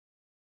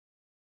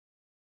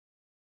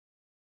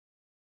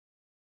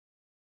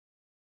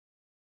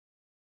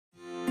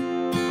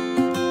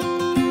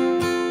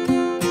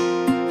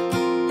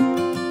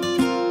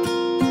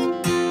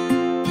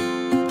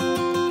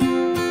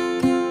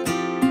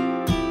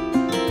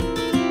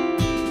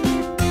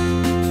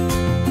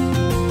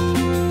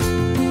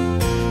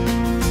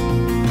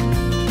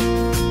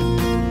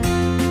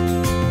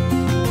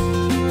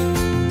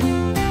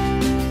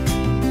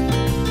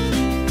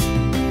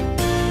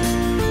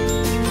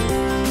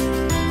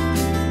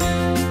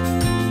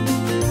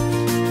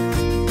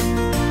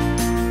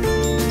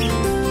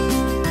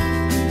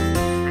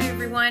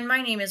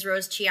name is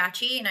Rose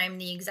Chiachi, and I'm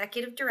the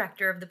Executive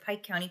Director of the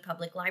Pike County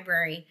Public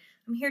Library.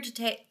 I'm here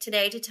today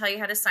to tell you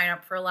how to sign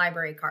up for a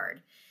library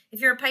card.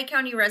 If you're a Pike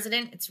County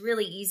resident, it's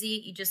really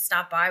easy. You just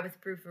stop by with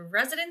proof of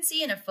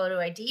residency and a photo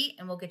ID,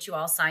 and we'll get you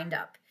all signed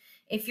up.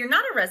 If you're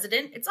not a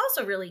resident, it's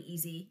also really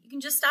easy. You can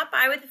just stop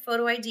by with a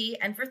photo ID,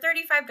 and for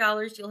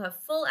 $35, you'll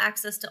have full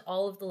access to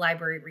all of the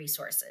library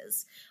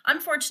resources.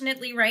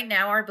 Unfortunately, right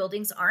now, our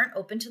buildings aren't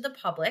open to the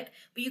public,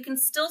 but you can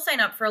still sign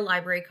up for a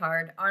library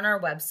card on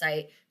our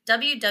website,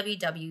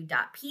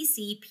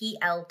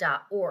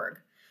 www.pcpl.org.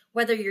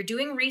 Whether you're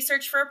doing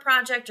research for a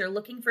project or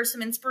looking for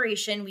some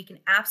inspiration, we can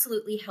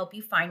absolutely help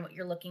you find what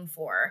you're looking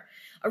for.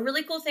 A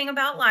really cool thing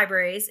about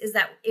libraries is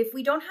that if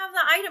we don't have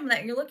the item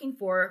that you're looking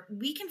for,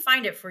 we can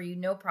find it for you,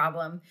 no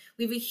problem.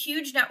 We have a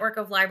huge network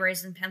of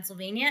libraries in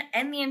Pennsylvania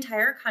and the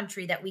entire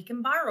country that we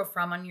can borrow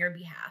from on your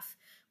behalf.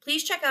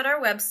 Please check out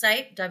our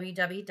website,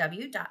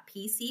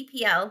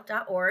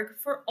 www.pcpl.org,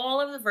 for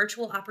all of the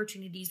virtual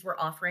opportunities we're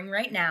offering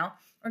right now,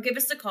 or give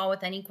us a call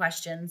with any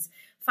questions.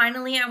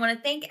 Finally, I want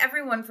to thank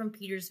everyone from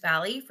Peters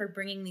Valley for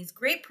bringing these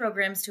great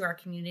programs to our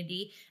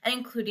community and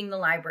including the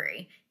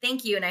library.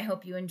 Thank you, and I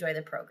hope you enjoy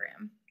the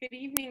program. Good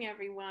evening,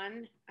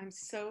 everyone. I'm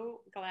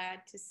so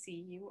glad to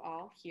see you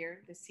all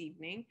here this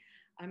evening.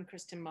 I'm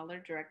Kristen Muller,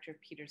 Director of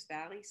Peters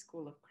Valley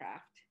School of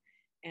Craft,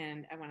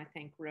 and I want to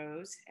thank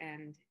Rose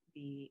and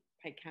the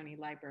Pike County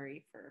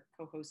Library for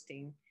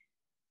co-hosting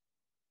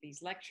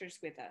these lectures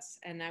with us.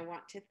 And I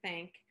want to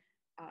thank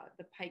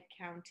the Pike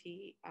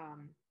County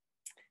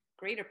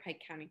Greater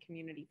Pike County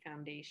Community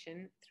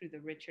Foundation through the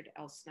Richard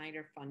L.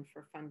 Snyder Fund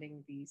for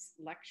funding these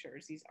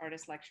lectures, these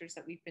artist lectures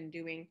that we've been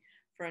doing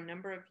for a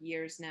number of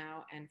years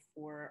now. And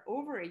for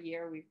over a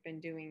year, we've been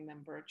doing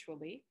them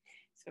virtually.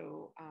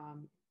 So,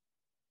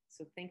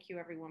 so thank you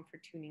everyone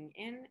for tuning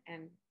in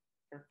and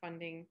for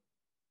funding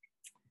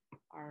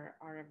our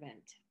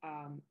event.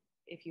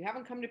 If you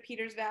haven't come to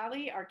Peters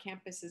Valley, our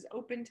campus is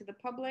open to the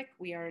public.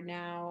 We are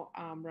now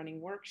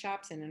running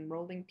workshops and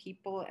enrolling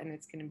people, and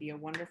it's going to be a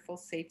wonderful,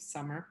 safe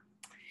summer.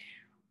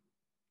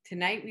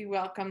 Tonight, we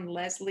welcome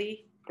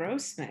Leslie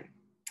Grossman.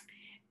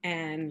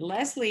 And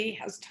Leslie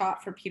has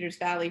taught for Peters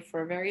Valley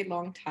for a very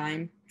long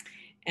time.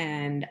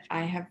 And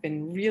I have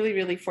been really,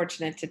 really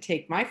fortunate to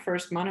take my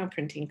first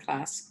monoprinting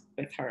class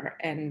with her.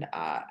 And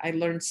I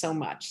learned so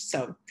much.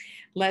 So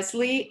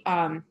Leslie,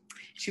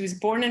 she was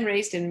born and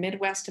raised in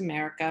Midwest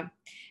America.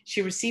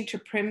 She received her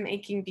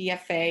printmaking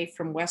BFA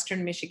from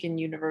Western Michigan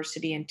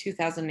University in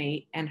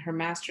 2008 and her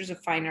Master's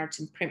of Fine Arts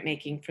in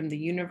Printmaking from the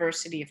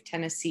University of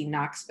Tennessee,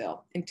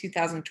 Knoxville in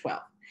 2012.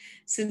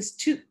 Since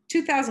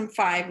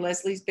 2005,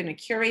 Leslie's been a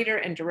curator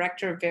and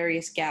director of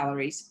various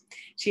galleries.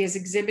 She has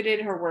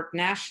exhibited her work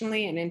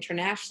nationally and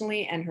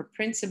internationally, and her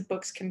prints and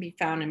books can be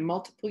found in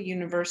multiple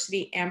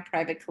university and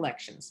private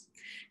collections.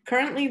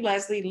 Currently,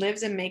 Leslie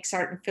lives and makes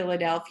art in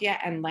Philadelphia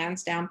and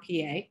Lansdowne,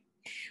 PA,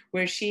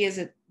 where she is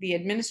the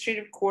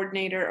administrative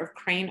coordinator of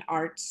Crane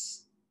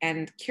Arts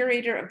and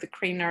curator of the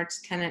Crane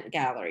Arts Tenant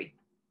Gallery.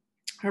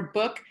 Her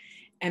book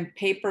and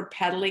paper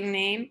peddling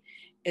name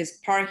is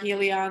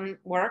Parhelion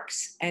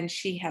Works, and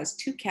she has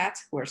 2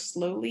 cats who are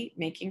slowly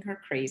making her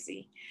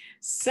crazy.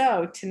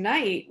 So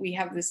tonight we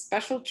have this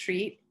special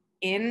treat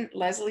in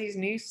Leslie's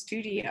new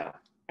studio,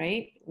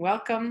 right?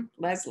 Welcome,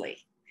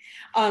 Leslie.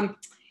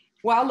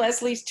 While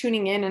Leslie's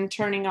tuning in and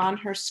turning on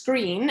her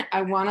screen,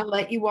 I want to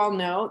let you all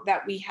know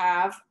that we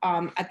have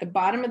at the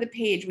bottom of the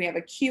page, we have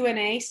a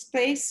Q&A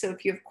space. So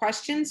if you have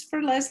questions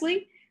for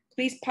Leslie,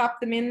 please pop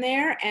them in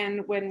there.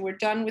 And when we're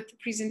done with the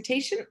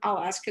presentation, I'll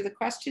ask her the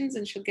questions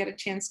and she'll get a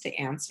chance to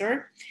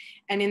answer.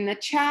 And in the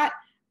chat,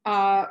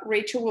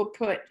 Rachel will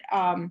put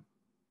her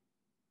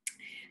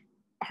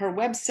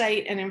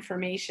website and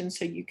information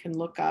so you can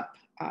look up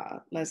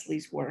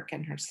Leslie's work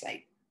and her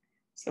site.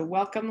 So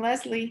welcome,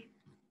 Leslie.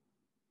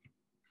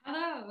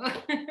 Hello.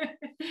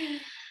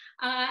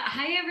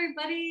 Hi,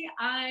 everybody.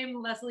 I'm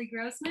Leslie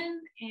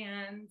Grossman,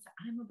 and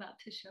I'm about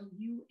to show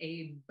you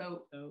a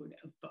boatload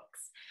of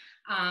books.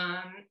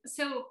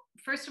 So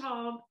first of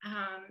all,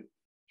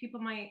 people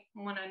might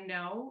want to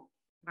know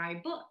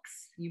why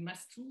books. You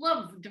must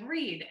love to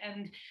read.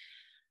 And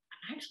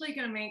I'm actually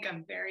going to make a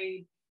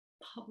very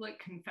public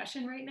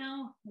confession right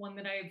now, one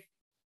that I've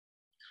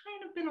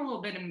kind of been a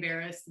little bit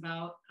embarrassed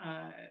about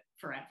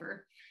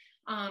forever,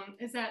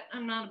 is that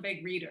I'm not a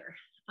big reader.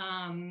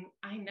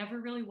 I never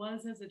really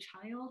was as a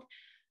child,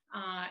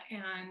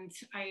 and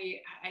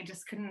I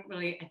just couldn't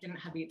really, I didn't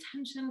have the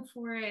attention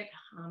for it.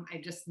 I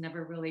just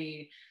never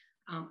really,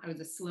 I was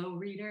a slow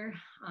reader.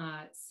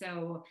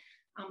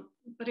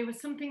 But it was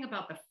something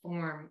about the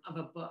form of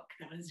a book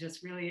that was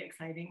just really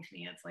exciting to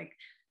me. It's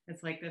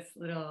like this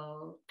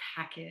little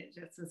package,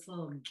 it's this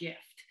little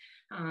gift,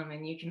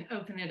 and you can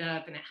open it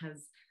up and it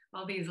has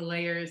all these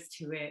layers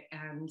to it,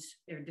 and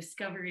there are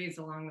discoveries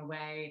along the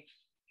way.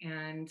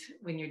 And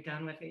when you're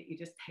done with it, you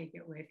just take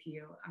it with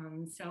you.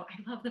 So I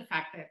love the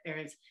fact that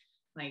there's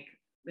like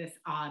this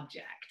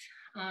object.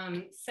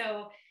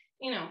 So,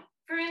 you know,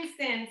 for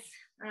instance,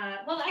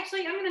 well,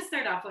 actually, I'm going to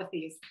start off with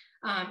these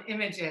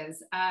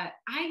images.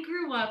 I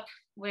grew up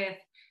with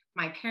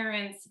my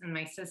parents and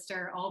my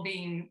sister all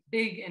being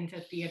big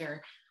into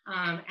theater.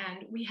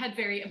 And we had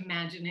very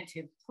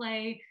imaginative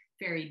play,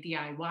 very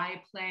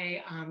DIY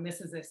play.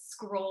 This is a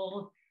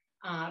scroll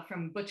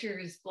from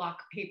butcher's block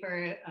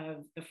paper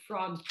of the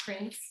frog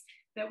prints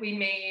that we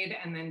made,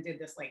 and then did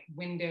this like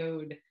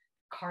windowed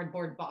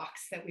cardboard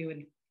box that we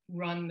would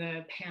run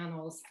the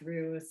panels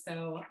through.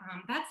 So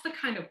that's the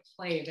kind of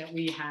play that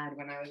we had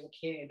when I was a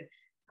kid.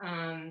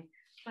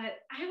 But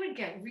I would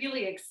get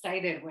really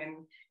excited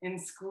when in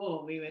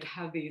school we would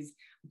have these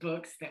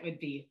books that would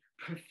be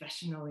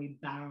professionally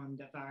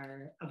bound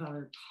of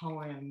our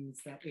poems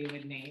that we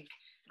would make.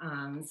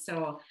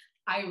 So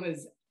I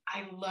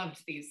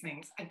loved these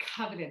things. I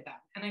coveted them,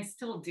 and I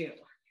still do.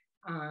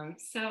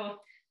 So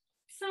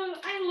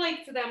I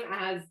liked them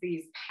as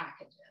these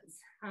packages.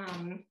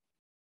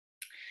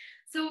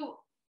 So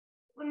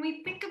when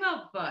we think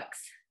about books,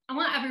 I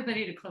want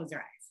everybody to close their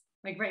eyes,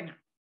 like right now,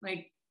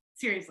 like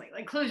seriously,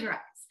 like close your eyes.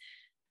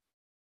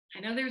 I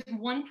know there's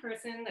one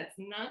person that's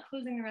not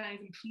closing their eyes,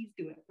 and please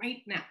do it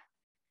right now.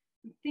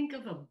 Think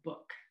of a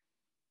book.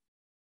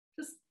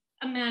 Just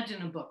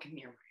imagine a book in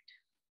your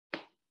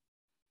mind.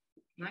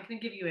 I'm not going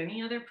to give you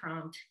any other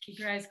prompt. Keep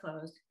your eyes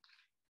closed.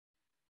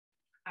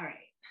 All right,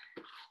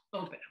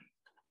 open them.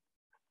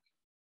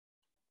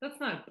 That's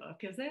not a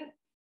book, is it?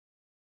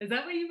 Is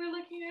that what you were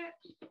looking at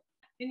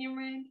in your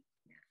mind?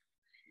 Yeah.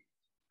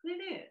 But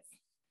it is.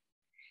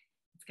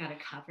 It's got a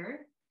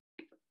cover.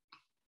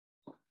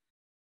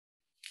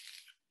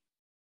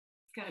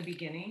 It's got a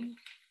beginning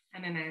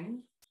and an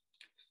end.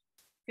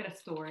 It's got a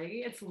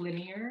story. It's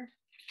linear.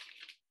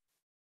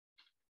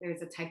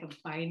 There's a type of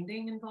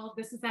binding involved.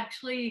 This is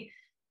actually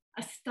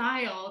a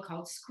style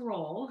called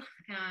scroll,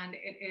 and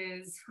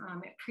it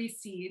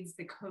precedes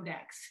the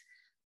codex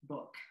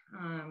book.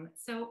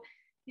 So,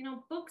 you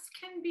know, books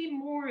can be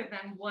more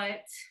than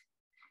what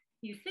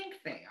you think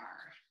they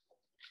are.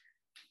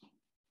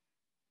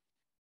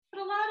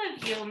 But a lot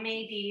of you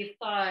maybe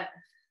thought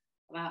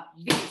about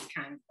these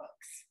kind of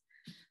books.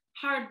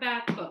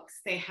 Hardback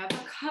books, they have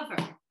a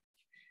cover.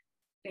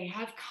 They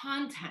have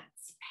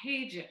contents,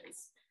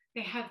 pages.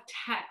 They have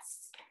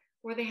texts,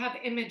 or they have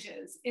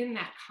images in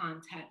that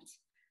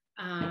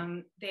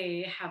content.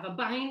 They have a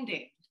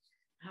binding.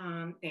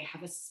 They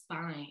have a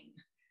spine.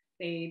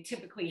 They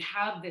typically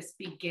have this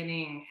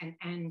beginning and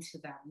end to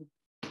them,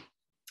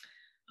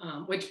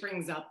 which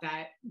brings up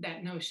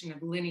that notion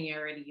of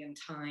linearity in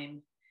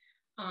time.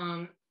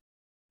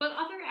 But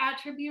other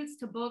attributes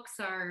to books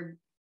are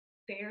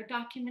their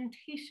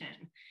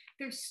documentation.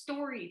 They're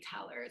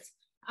storytellers.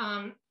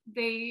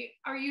 They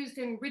are used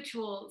in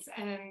rituals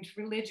and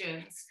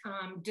religions,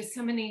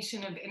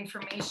 dissemination of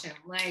information,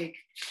 like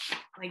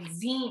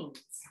zines.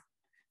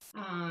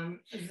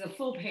 This is a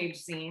full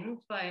page zine,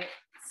 but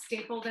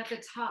stapled at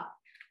the top.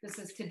 This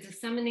is to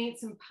disseminate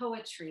some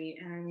poetry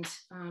and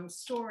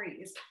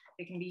stories.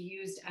 It can be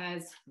used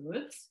as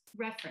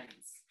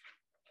reference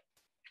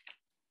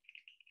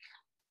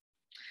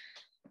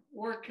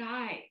or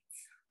guides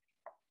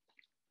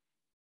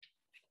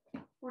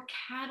or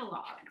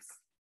catalogs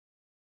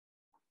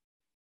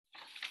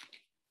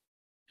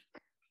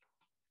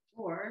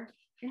or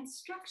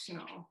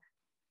instructional.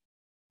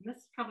 This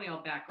is probably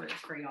all backwards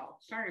for y'all.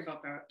 Sorry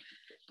about that.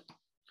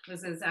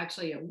 This is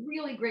actually a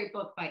really great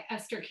book by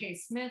Esther K.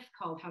 Smith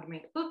called How to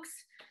Make Books.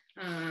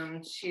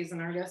 She's an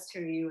artist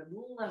who you would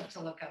love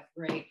to look up,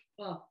 right?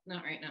 Well,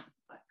 not right now,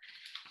 but.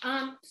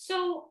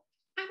 So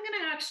I'm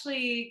gonna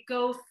actually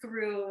go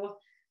through,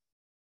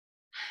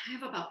 I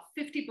have about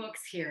 50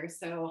 books here,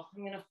 so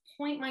I'm gonna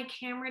point my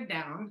camera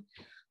down.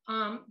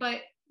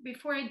 But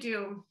before I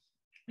do,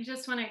 I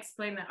just wanna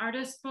explain that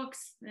artist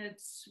books,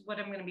 it's what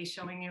I'm gonna be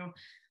showing you.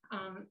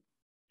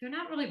 They're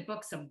not really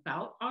books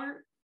about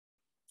art,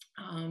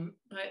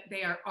 but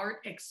they are art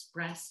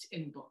expressed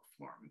in book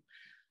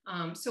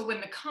form. So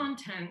when the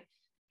content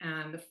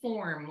and the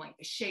form, like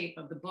the shape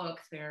of the book,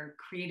 they're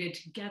created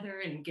together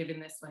and given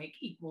this like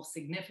equal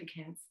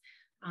significance,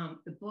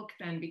 the book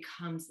then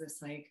becomes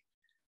this like,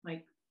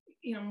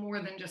 you know, more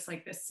than just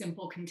like this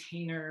simple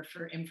container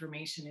for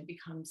information. It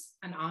becomes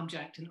an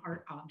object, an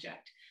art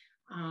object.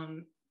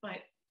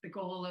 But the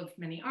goal of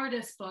many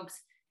artist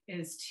books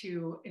is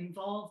to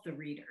involve the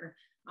reader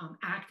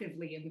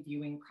actively in the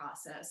viewing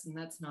process. And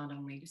that's not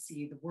only to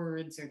see the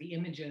words or the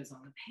images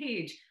on the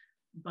page,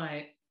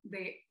 but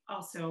they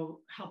also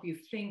help you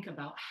think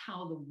about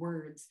how the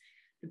words,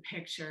 the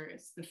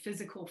pictures, the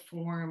physical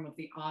form of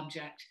the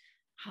object,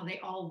 how they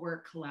all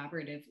work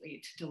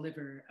collaboratively to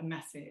deliver a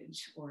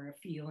message or a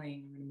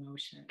feeling or an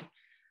emotion.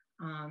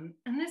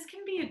 And this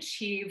can be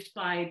achieved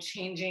by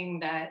changing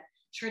that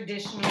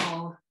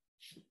traditional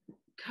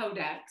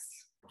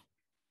codex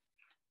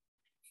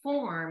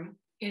form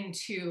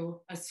into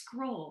a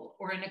scroll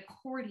or an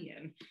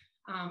accordion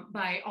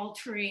by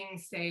altering,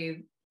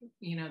 say,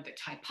 you know, the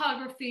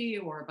typography,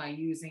 or by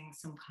using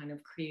some kind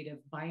of creative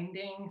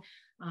binding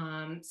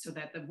so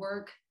that the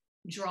work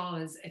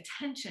draws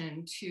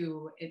attention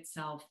to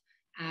itself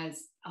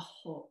as a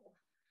whole.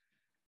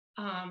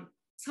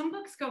 Some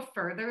books go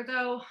further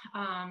though,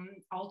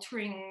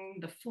 altering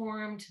the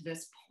form to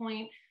this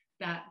point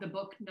that the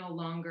book no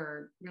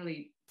longer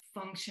really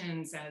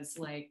functions as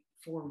like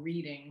for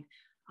reading.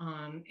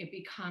 It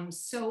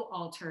becomes so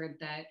altered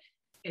that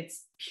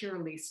it's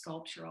purely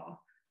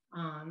sculptural.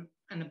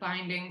 And the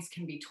bindings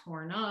can be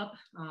torn up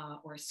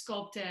or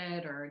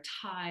sculpted or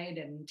tied,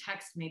 and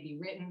text may be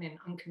written in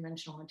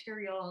unconventional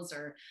materials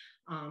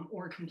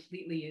or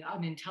completely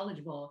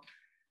unintelligible.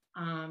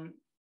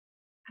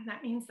 And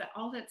that means that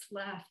all that's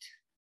left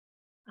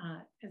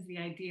is the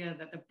idea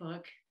that the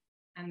book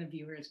and the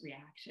viewer's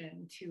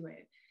reaction to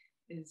it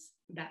is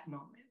that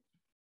moment.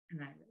 And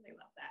I really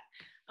love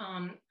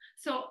that.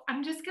 So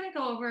I'm just going to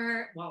go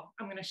over, well,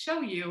 I'm going to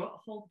show you a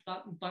whole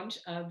bunch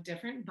of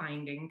different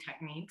binding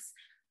techniques.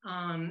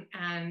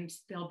 And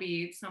there'll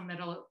be some that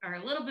are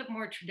a little bit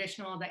more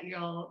traditional that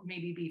you'll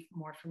maybe be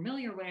more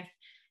familiar with,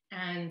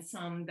 and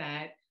some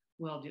that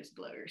will just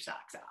blow your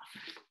socks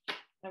off.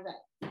 All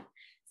right.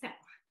 So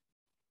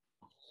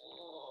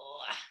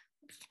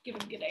let's give a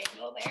good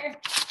angle there.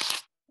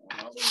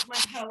 I'll lose my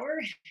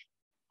power.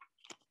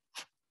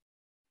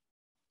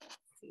 Let's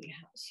see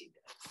how she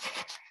goes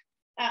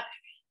there.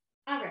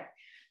 All right.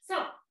 So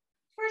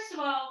first of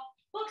all,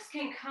 books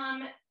can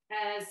come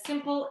as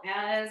simple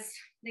as,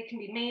 they can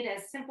be made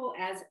as simple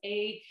as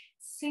a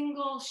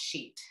single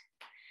sheet.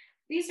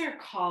 These are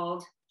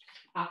called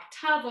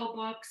octavo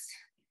books,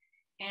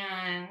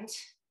 and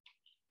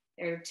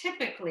they're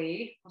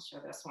typically, I'll show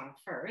this one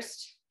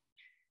first.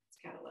 It's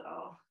got a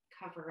little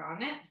cover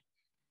on it.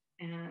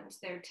 And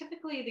they're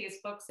typically these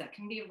books that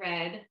can be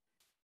read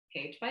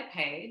page by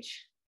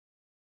page.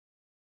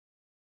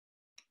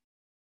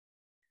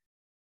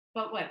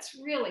 But what's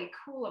really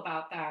cool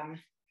about them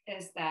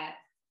is that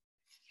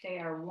they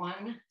are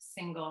one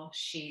single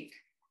sheet,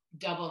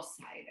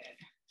 double-sided.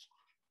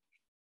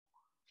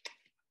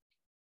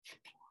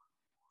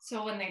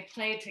 So when they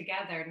play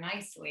together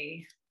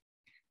nicely,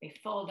 they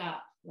fold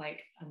up like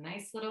a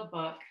nice little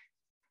book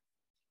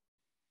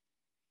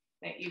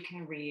that you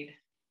can read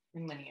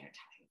in linear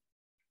time.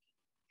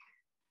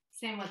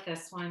 Same with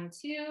this one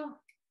too.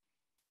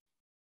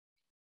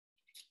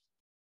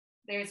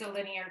 There's a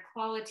linear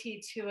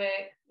quality to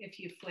it if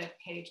you flip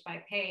page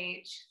by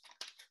page.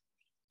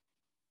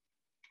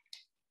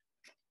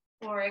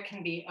 Or it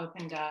can be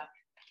opened up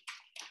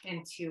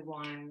into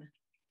one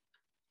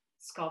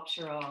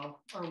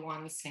sculptural or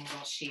one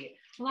single sheet.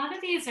 A lot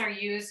of these are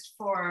used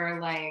for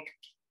like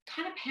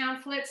kind of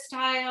pamphlet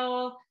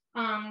style.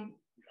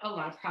 A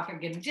lot of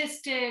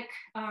propagandistic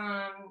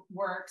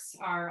works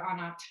are on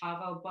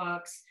octavo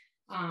books.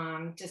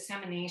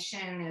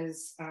 Dissemination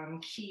is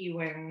key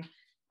when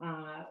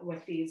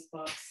with these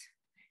books.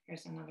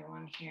 Here's another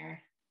one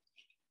here.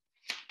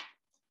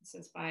 This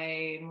is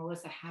by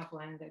Melissa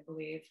Havland, I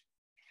believe.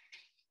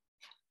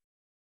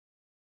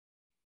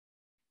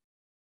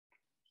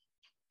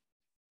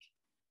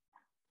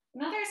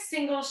 Another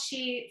single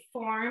sheet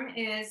form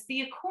is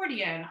the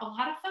accordion. A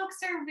lot of folks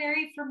are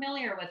very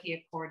familiar with the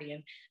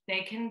accordion.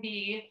 They can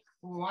be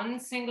one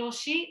single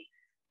sheet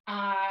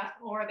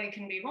or they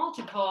can be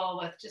multiple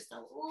with just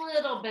a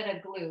little bit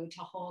of glue to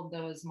hold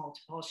those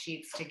multiple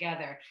sheets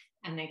together.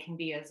 And they can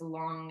be as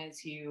long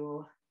as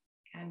you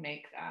can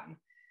make them.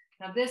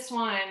 Now this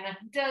one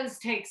does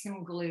take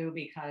some glue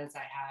because I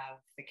have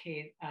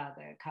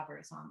the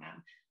covers on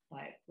them,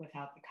 but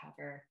without the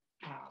cover,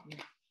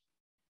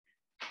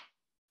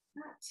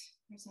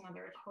 here's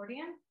another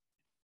accordion.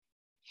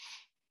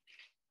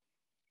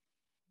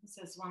 This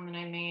is one that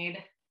I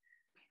made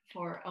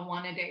for a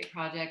one-a-day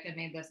project. I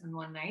made this in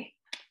one night.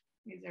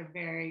 These are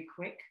very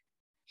quick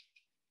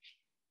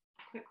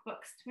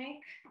books to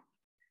make.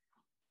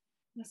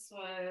 This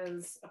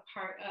was a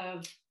part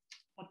of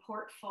a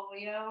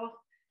portfolio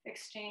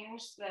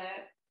exchange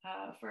that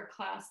for a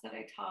class that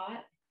I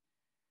taught.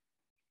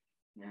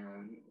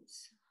 And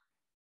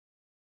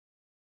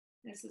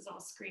this is all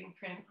screen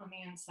print on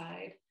the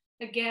inside.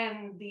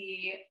 Again,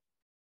 the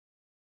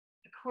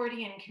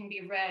accordion can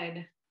be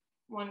read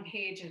one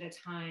page at a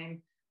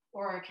time,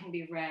 or it can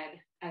be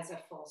read as a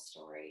full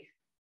story.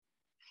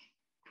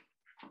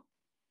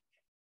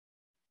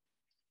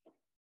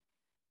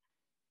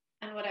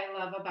 And what I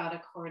love about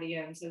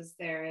accordions is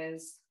there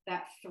is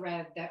that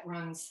thread that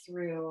runs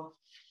through,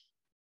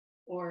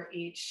 or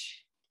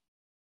each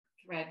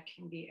thread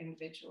can be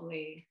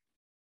individually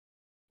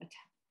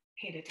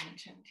paid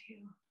attention to.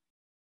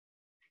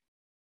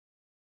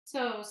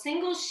 So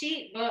single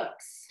sheet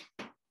books,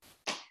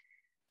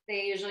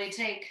 they usually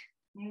take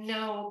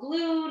no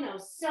glue, no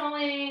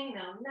sewing,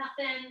 no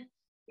nothing.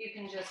 You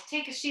can just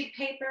take a sheet of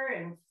paper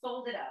and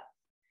fold it up.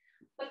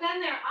 But then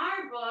there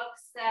are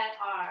books that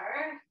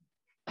are,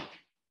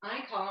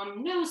 I call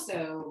them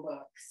no-sew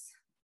books.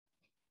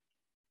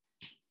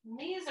 And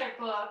these are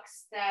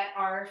books that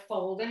are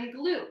fold and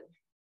glue.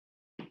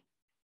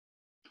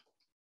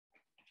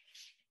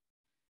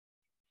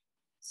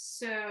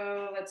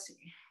 So let's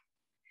see.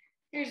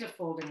 Here's a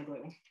fold and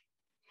glue.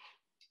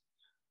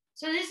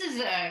 So this is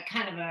a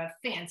kind of a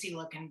fancy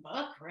looking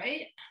book,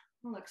 right?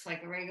 It looks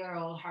like a regular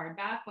old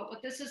hardback, but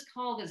what this is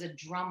called is a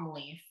drum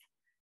leaf.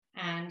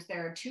 And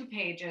there are 2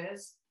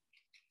 pages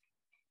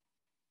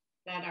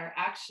that are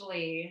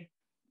actually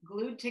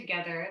glued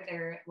together.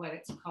 They're what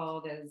it's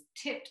called is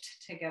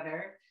tipped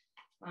together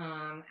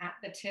at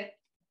the tip.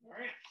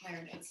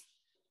 There it is.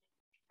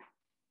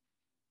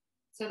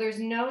 So there's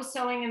no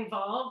sewing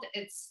involved.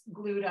 It's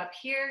glued up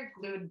here,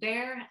 glued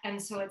there.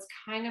 And so it's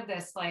kind of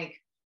this like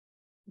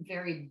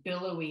very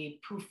billowy,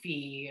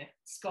 poofy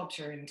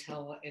sculpture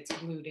until it's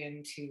glued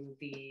into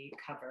the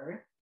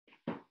cover.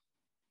 Let's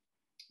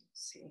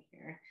see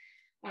here.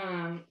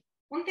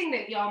 One thing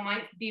that y'all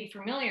might be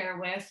familiar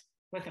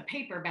with a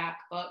paperback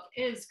book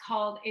is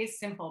called a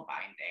simple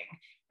binding.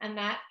 And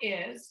that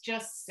is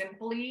just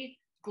simply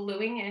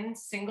gluing in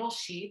single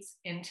sheets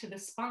into the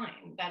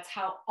spine. That's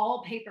how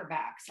all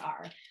paperbacks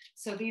are.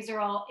 So these are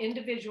all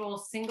individual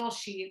single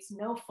sheets,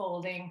 no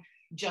folding,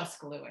 just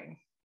gluing.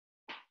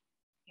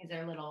 These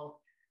are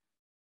little,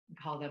 we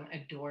call them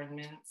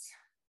adornments.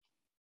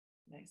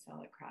 They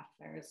sell at craft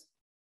fairs.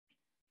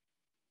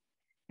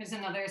 Here's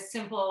another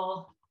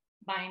simple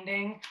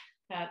binding.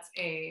 That's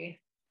a,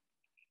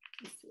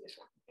 let's see if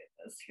I can get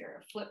this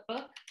here, a flip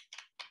book.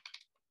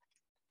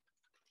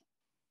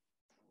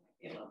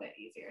 Be a little bit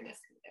easier to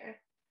see there.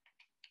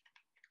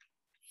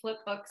 Flip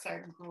books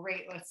are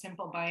great with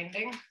simple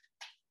binding.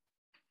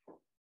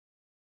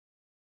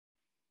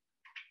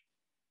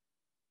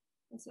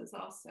 This is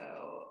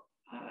also,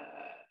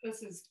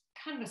 this is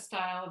kind of a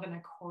style of an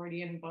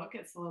accordion book.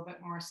 It's a little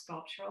bit more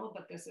sculptural,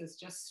 but this is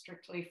just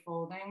strictly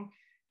folding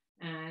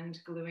and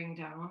gluing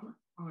down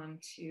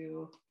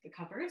onto the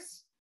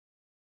covers.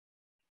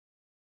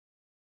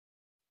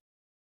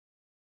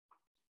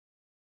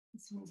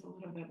 This one's a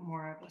little bit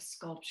more of a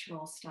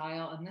sculptural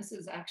style, and this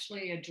is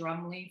actually a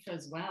drum leaf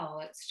as well.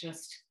 It's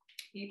just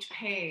each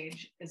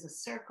page is a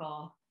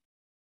circle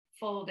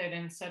folded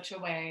in such a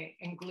way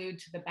and glued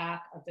to the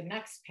back of the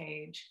next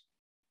page.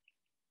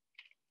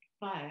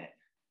 But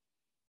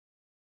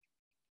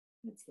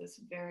it's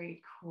this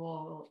very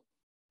cool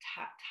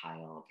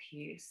tactile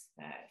piece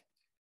that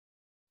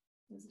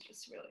is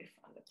just really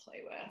fun to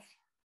play with.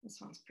 This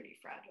one's pretty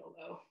fragile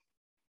though.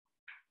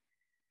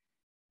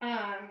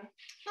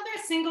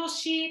 Another single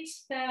sheet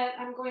that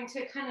I'm going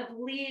to kind of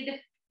lead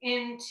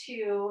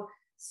into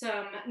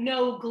some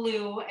no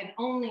glue and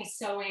only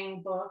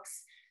sewing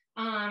books.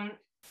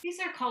 These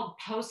are called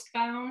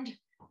post-bound,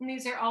 and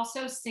these are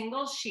also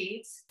single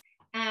sheets.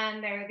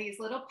 And there are these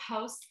little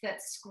posts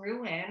that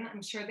screw in.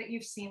 I'm sure that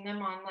you've seen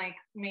them on like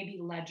maybe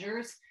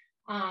ledgers.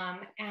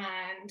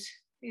 And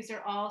these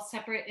are all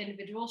separate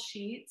individual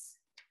sheets.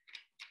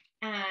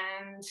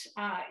 And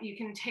you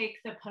can take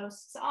the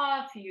posts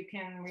off, you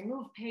can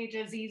remove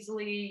pages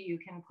easily, you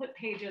can put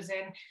pages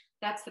in.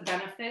 That's the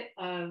benefit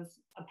of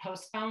a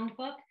post-bound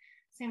book.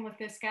 Same with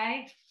this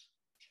guy,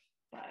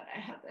 but I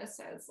have this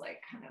as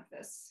like kind of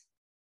this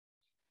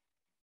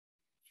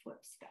flip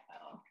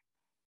style.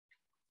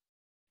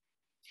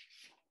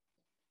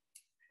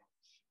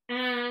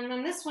 And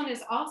then this one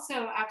is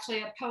also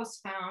actually a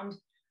post-bound,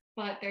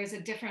 but there's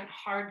a different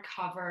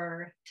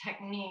hardcover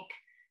technique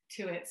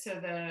to it. So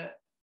the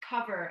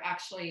cover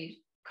actually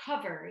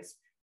covers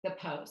the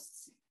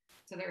posts.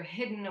 So they're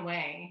hidden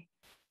away.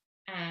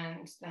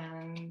 And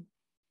then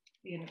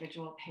the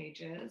individual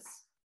pages.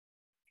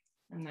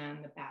 And then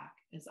the back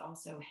is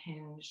also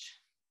hinged.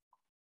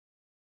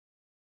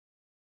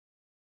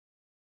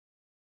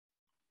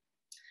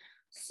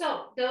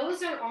 So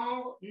those are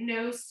all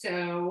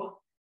no-sew,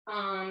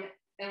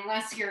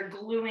 unless you're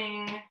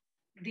gluing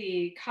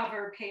the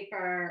cover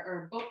paper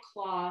or book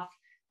cloth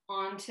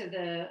onto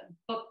the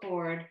book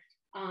board.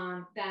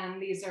 Then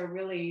these are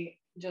really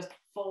just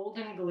fold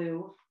and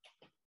glue.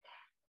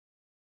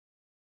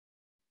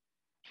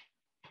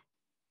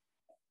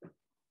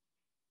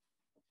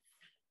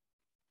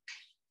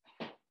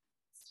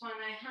 This one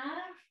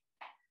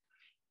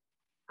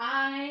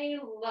I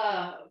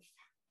love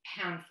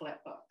pamphlet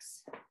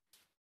books.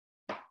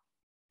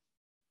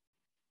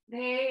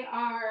 They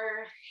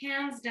are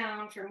hands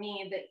down for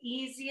me the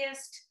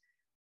easiest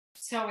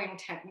sewing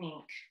technique.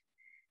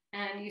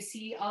 And you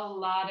see a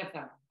lot of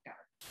them.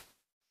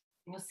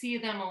 You'll see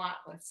them a lot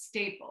with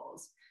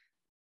staples,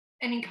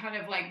 any kind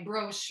of like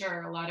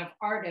brochure, a lot of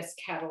artist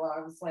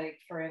catalogs, like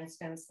for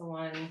instance, the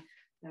one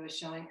I was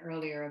showing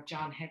earlier of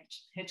John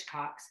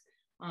Hitchcock's.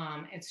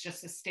 It's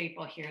just a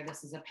staple here.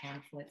 This is a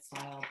pamphlet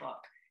style book.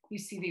 You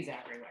see these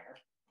everywhere.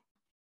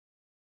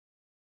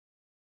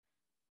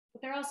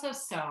 But they're also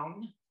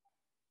sewn.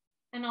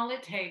 And all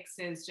it takes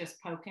is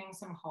just poking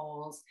some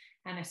holes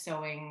and a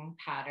sewing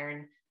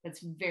pattern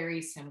that's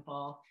very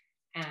simple.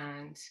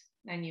 And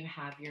then you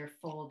have your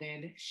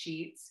folded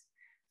sheets.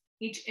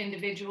 Each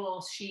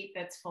individual sheet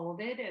that's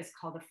folded is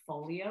called a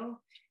folio,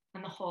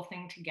 and the whole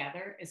thing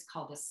together is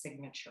called a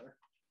signature.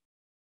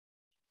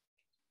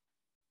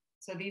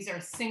 So these are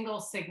single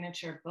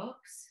signature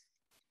books.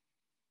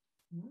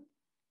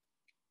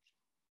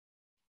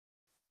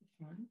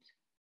 Front.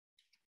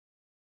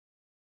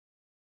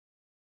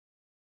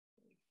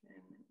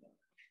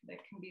 That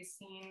can be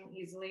seen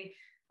easily.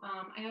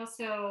 I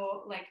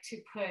also like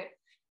to put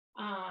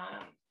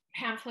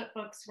pamphlet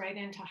books right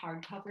into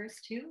hardcovers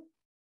too.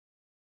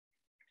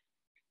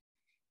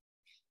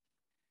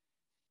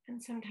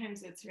 And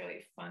sometimes it's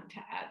really fun to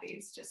add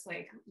these just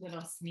like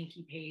little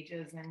sneaky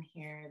pages in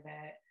here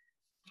that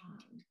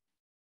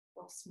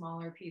little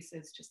smaller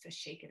pieces just to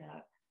shake it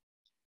up.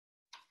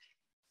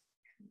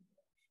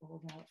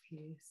 Fold out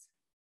piece.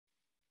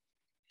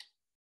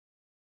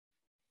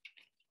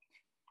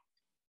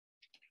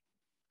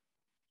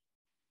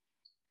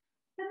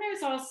 Then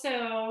there's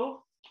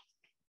also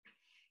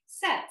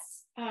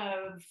sets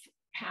of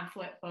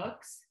pamphlet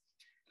books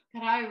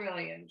that I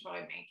really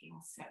enjoy making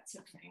sets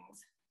of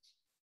things.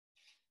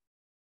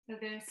 So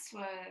this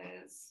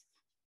was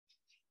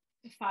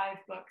a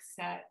 5-book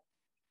set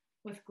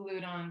with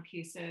glued on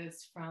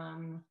pieces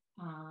from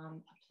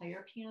a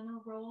player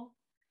piano roll.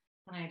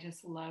 And I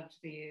just loved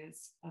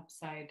these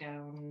upside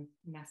down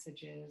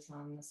messages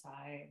on the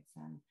sides.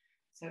 And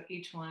so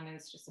each one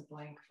is just a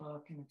blank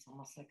book, and it's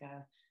almost like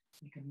a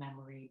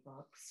memory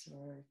books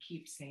or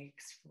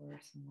keepsakes for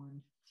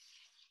someone.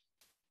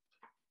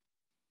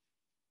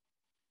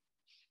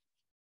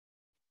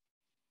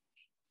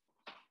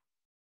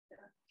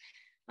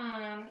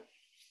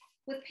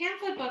 With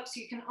pamphlet books,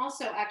 you can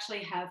also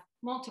actually have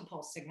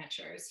multiple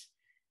signatures,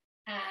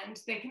 and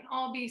they can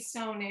all be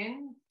sewn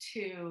in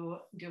to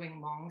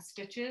doing long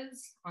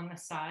stitches on the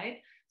side.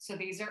 So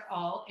these are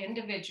all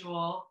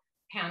individual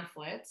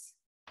pamphlets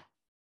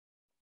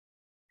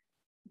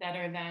that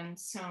are then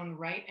sewn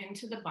right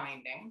into the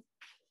binding.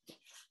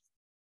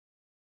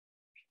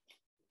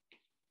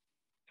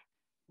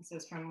 This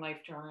is from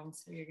Life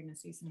Drawings, so you're going to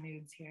see some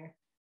nudes here.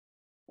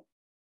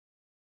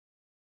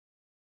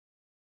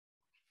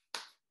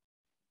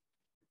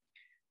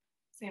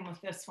 Same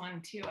with this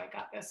one too. I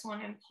got this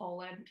one in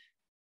Poland.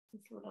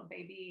 This little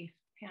baby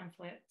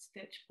pamphlet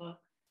stitch book,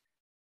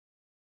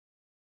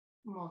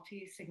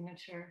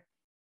 multi-signature.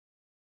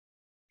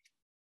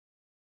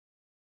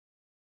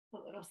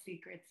 Put little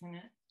secrets in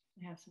it.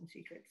 I have some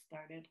secrets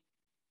started.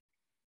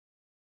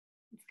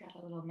 It's got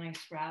a little nice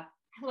wrap.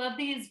 I love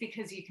these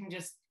because you can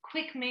just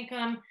quick make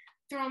them,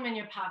 throw them in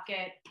your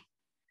pocket,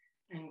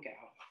 and go.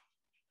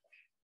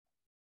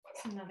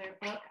 It's another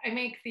book. I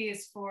make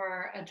these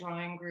for a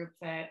drawing group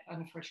that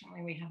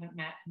unfortunately we haven't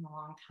met in a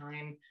long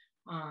time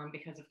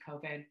because of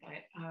COVID.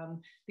 But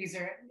these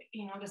are,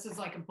 this is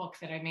like a book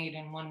that I made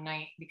in one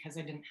night because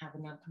I didn't have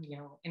enough,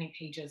 any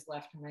pages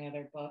left in my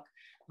other book,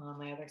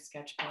 my other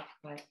sketchbook.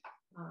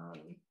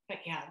 But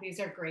yeah, these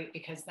are great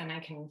because then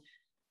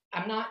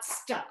I'm not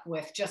stuck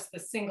with just the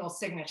single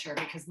signature,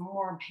 because the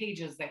more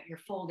pages that you're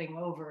folding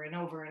over and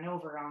over and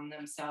over on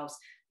themselves,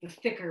 the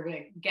thicker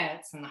it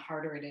gets and the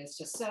harder it is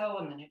to sew,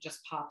 and then it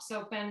just pops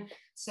open.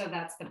 So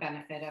that's the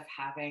benefit of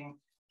having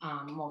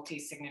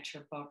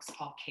multi-signature books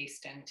all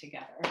cased in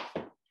together.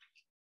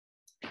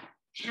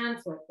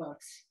 Pamphlet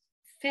books,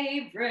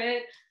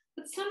 favorite,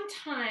 but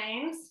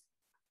sometimes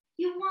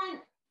you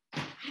want,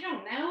 I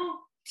don't know,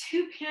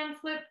 2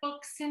 pamphlet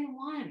books in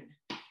one,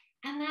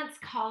 and that's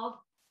called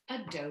a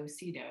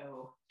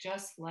do-si-do,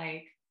 just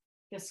like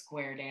the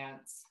square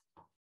dance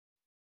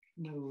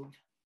move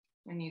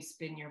when you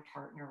spin your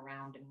partner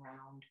round and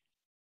round.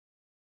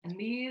 And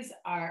these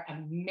are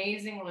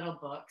amazing little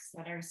books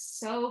that are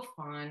so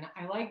fun.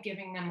 I like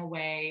giving them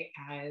away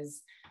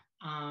as,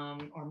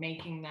 or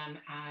making them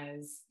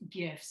as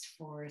gifts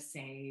for,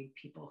 say,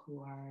 people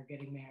who are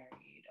getting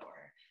married,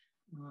 or,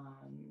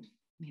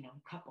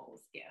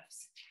 couples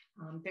gifts.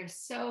 They're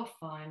so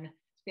fun.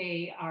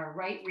 They are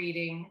right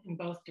reading in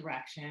both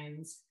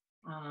directions.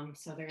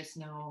 So there's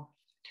no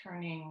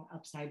turning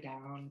upside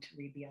down to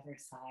read the other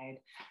side.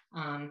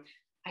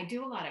 I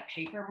do a lot of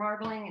paper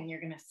marbling, and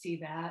you're going to see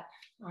that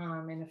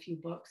in a few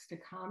books to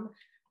come.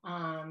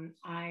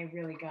 I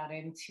really got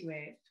into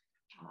it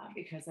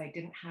because I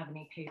didn't have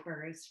any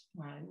papers,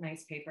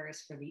 nice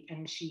papers for the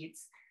end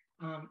sheets.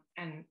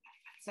 And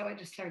so I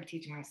just started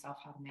teaching myself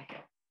how to make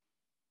it.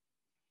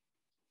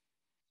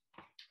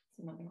 It's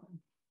another one.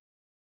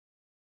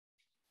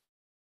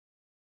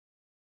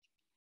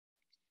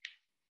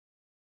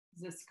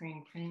 This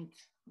screen print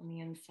on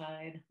the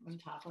inside on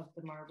top of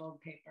the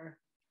marbled paper.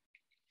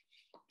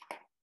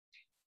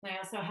 I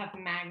also have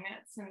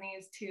magnets in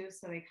these too,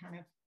 so they kind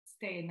of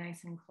stay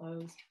nice and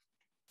closed.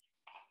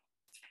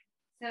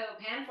 So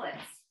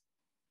pamphlets.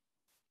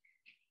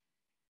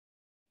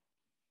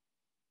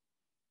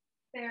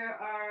 There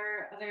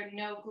are other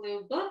no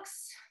glue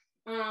books.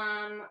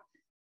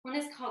 One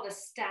is called a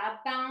stab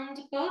bound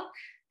book,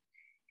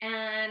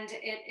 and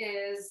it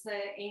is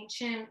the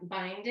ancient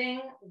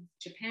binding of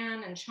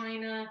Japan and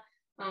China.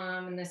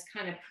 And this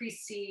kind of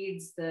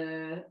precedes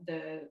the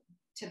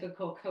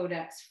typical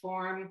codex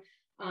form.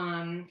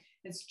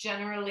 It's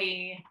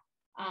generally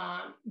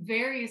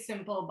very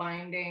simple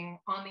binding.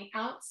 On the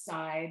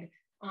outside,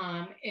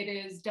 it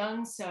is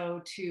done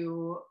so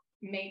to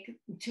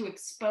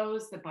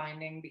expose the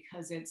binding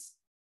because it's,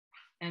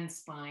 and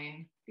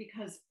spine,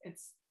 because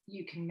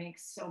you can make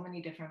so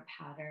many different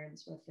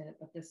patterns with it,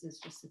 but this is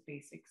just a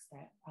basic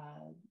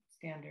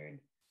standard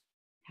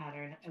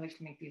pattern. I like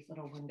to make these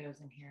little windows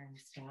in here and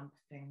stamp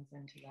things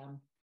into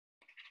them.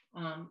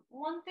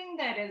 One thing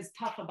that is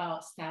tough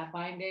about stab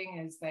binding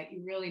is that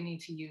you really need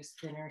to use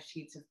thinner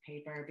sheets of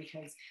paper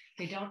because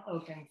they don't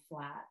open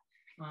flat.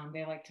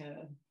 They like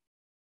to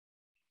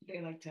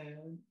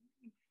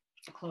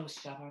close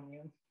shut on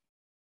you.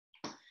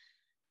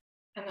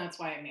 And that's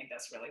why I made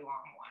this really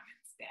long one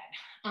instead.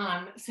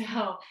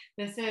 So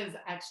this is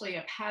actually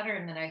a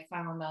pattern that I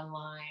found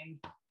online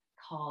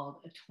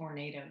called a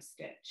tornado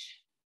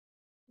stitch.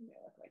 They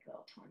look like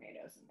little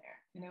tornadoes in there.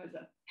 And it was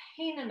a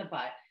pain in the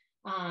butt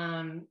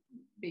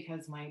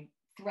because my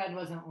thread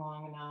wasn't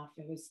long enough.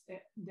 This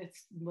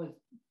was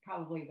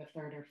probably the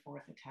third or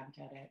fourth attempt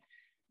at it.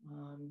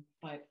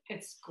 But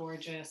it's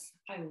gorgeous.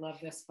 I love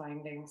this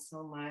binding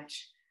so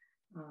much.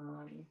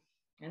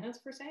 And it's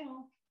for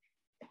sale.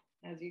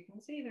 As you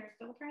can see, there's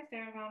still a price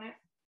tag on it.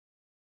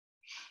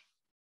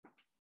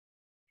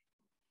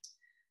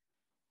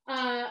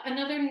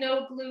 Another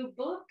no glue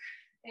book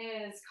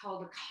is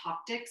called a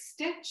Coptic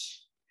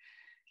Stitch.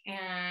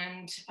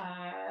 And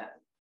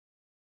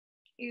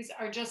these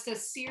are just a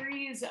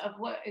series of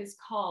what is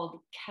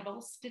called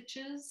kettle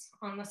stitches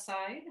on the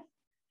side.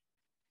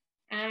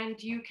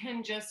 And you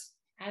can just,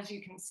 as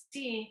you can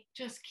see,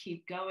 just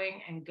keep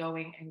going and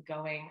going and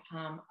going.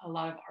 A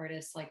lot of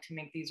artists like to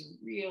make these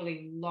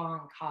really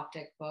long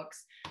Coptic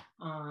books,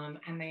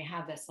 and they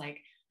have this like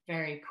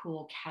very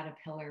cool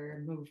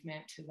caterpillar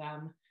movement to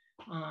them.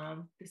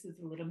 This is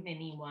a little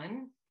mini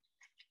one.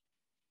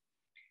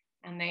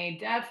 And they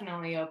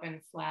definitely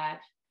open flat.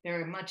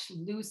 They're a much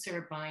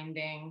looser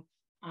binding.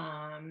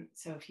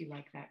 So if you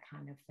like that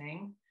kind of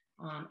thing,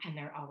 and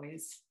they're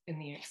always in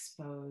the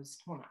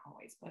exposed, well, not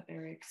always, but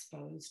they're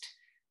exposed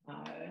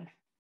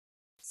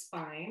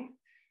spine.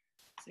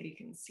 So you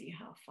can see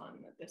how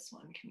fun that this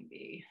one can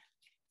be.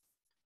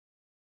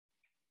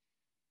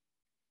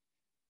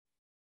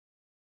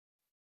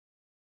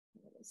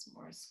 This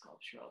more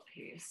sculptural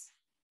piece.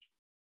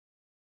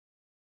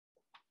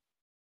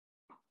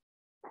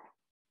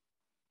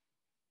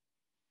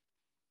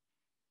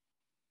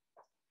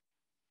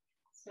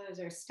 So those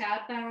are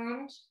stab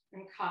bound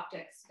and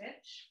Coptic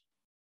stitch.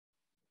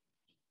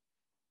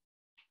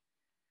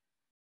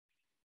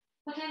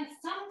 But then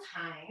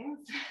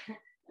sometimes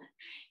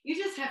you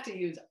just have to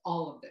use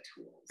all of the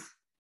tools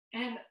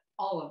and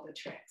all of the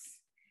tricks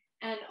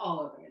and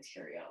all of the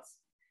materials.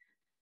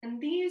 And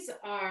these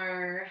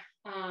are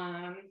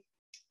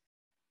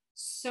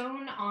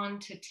sewn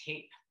onto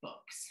tape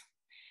books.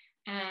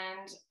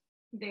 And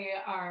they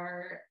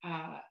are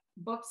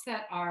books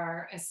that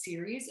are a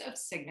series of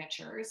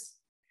signatures.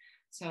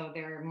 So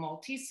they're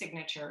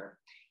multi-signature.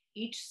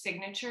 Each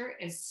signature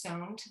is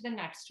sewn to the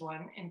next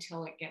one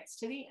until it gets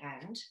to the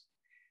end.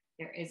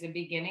 There is a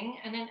beginning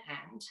and an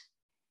end.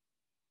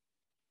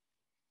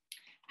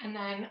 And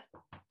then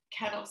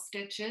kettle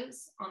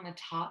stitches on the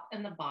top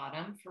and the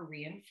bottom for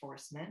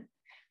reinforcement.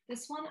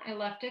 This one I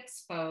left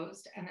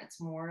exposed, and it's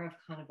more of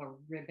kind of a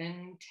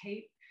ribbon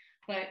tape,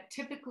 but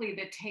typically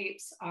the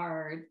tapes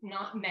are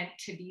not meant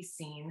to be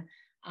seen.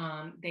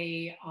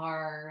 They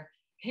are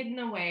hidden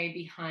away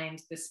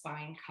behind the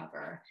spine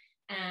cover.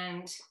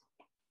 And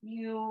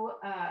you,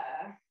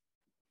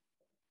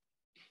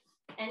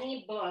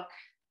 any book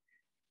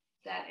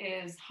that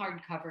is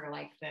hardcover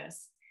like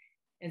this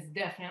is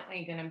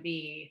definitely going to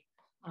be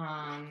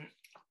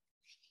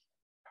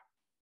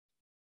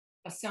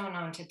sewn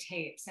onto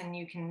tapes, and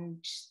you can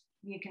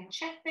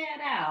check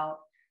that out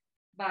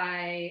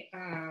by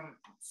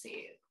let's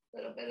see, a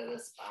little bit of the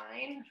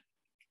spine.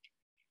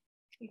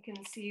 You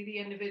can see the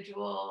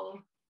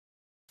individual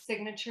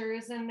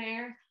signatures in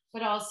there,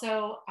 but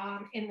also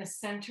in the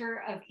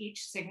center of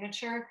each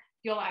signature,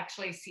 you'll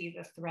actually see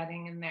the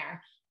threading in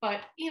there.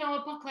 But you know,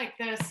 a book like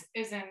this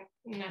isn't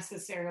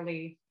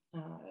necessarily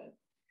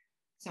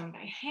sewn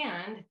by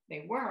hand.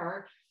 They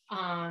were,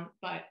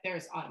 but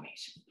there's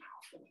automation now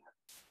for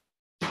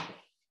that.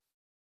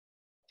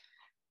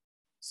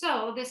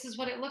 So this is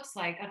what it looks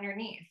like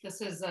underneath.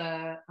 This is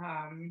a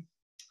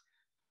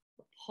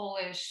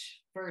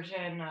Polish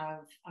version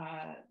of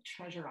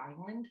Treasure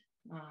Island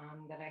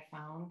that I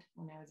found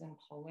when I was in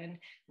Poland,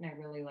 and I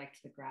really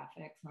liked the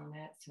graphics on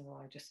it, so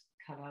I just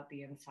cut out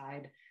the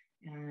inside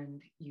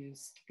and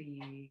used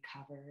the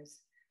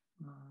covers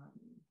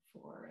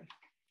for.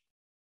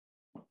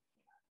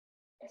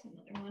 There's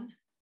another one,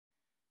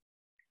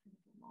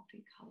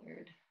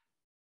 multicolored,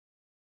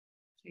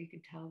 so you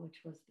could tell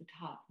which was the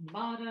top and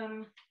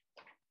bottom.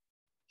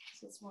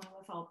 This is one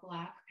with all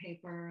black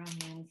paper on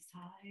the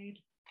inside.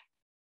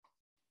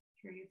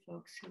 For you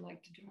folks who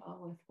like to draw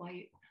with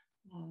white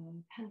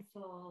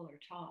pencil or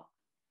chalk.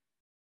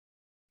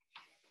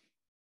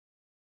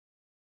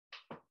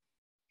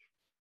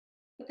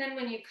 But then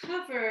when you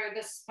cover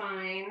the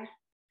spine,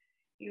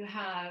 you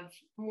have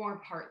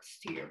more parts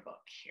to your book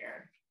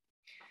here.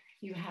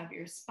 You have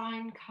your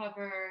spine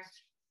cover,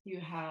 you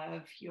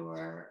have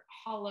your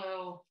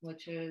hollow,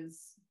 which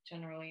is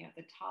generally at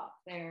the top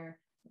there.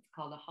 It's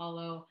called a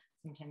hollow.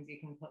 Sometimes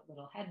you can put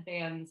little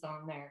headbands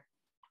on there.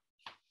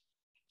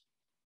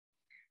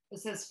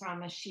 This is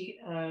from a sheet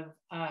of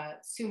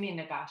sumi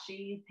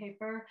nagashi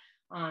paper.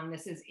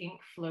 This is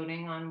ink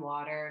floating on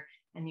water,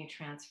 and you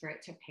transfer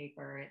it to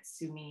paper. It's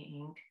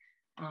sumi ink.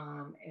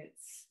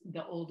 It's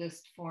the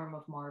oldest form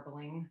of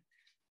marbling.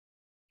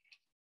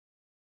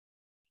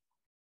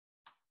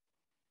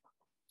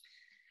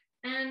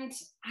 And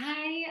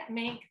I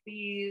make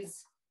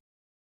these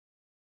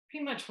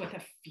pretty much with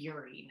a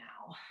fury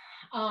now.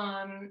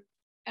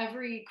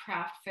 Every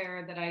craft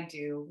fair that I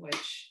do,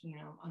 which, you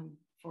know,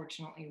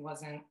 unfortunately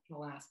wasn't the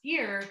last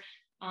year,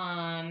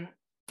 I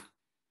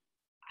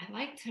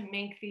like to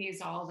make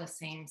these all the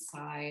same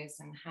size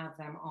and have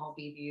them all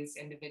be these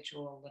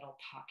individual little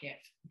pocket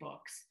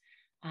books.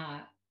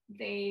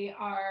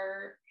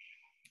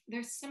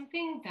 There's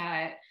something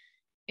that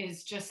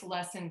is just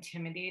less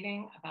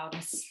intimidating about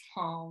a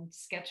small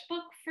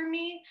sketchbook for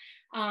me.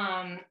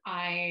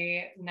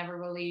 I never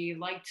really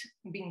liked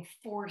being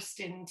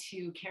forced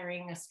into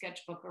carrying a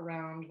sketchbook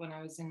around when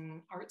I was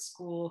in art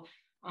school.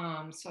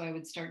 So I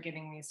would start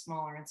getting these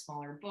smaller and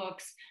smaller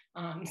books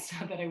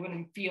so that I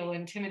wouldn't feel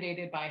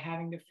intimidated by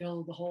having to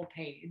fill the whole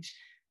page.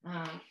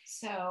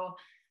 So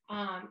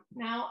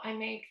now I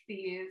make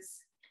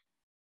these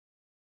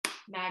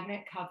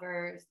magnet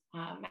covers,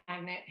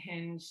 magnet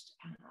hinged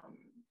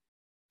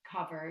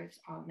covers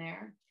on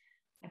there.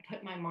 I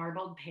put my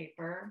marbled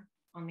paper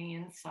on the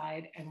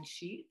inside and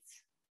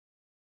sheets.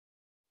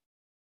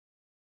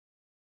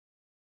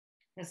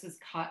 This is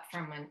cut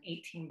from an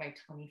 18 by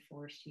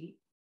 24 sheet.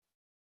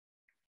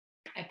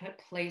 I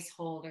put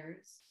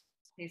placeholder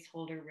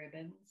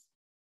ribbons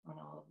on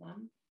all of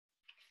them.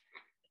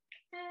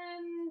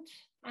 And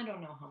I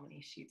don't know how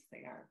many sheets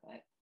they are,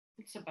 but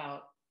it's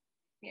about,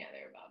 yeah,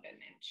 they're about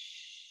an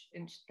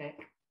inch thick.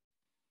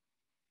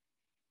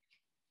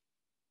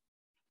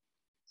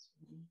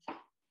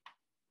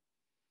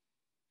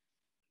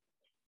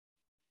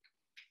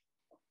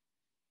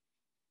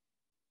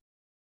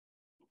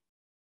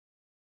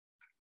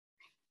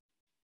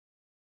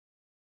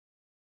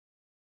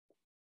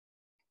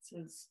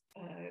 This is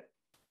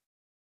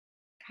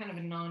kind of a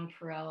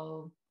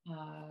nonpareil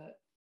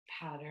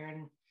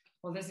pattern.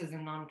 Well, this is a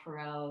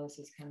nonpareil. This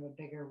is kind of a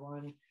bigger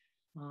one.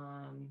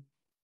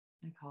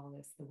 I call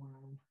this the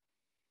worm.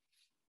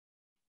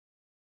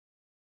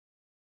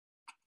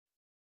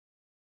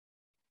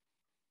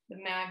 The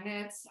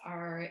magnets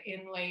are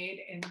inlaid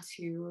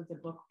into the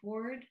book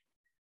board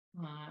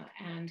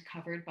and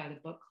covered by the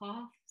book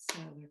cloth. So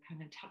they're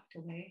kind of tucked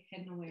away,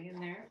 hidden away in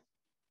there.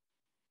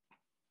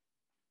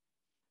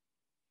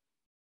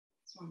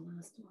 This one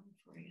last one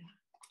for you.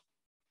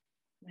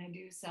 And I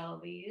do sell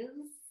these.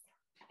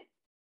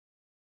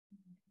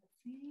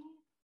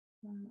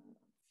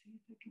 Let's see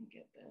if I can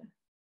get the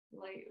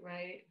light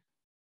right.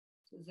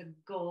 This is a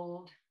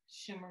gold,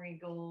 shimmery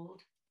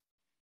gold.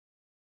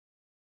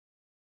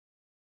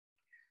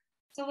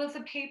 So with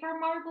the paper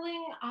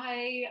marbling,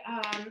 I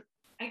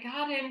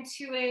got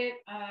into it.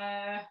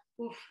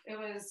 It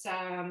was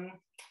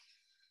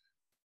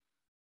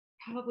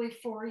probably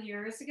 4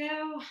 years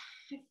ago,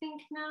 I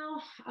think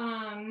now.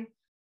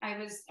 It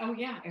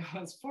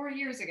was 4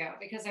 years ago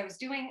because I was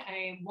doing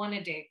a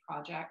one-a-day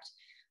project,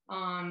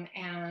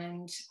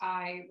 and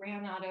I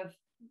ran out of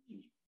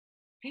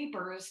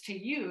papers to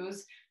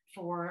use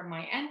for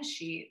my end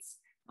sheets.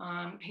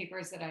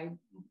 Papers that I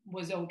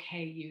was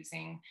okay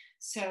using.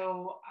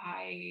 So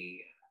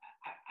I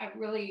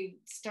really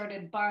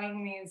started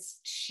buying these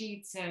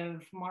sheets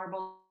of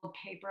marbled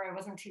paper. I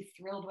wasn't too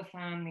thrilled with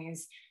them.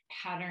 These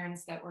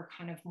patterns that were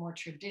kind of more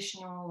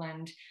traditional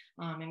and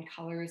in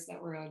colors that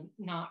were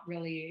not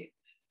really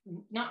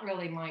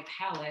my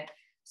palette.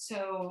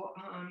 So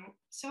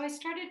I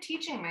started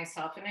teaching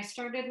myself, and I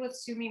started with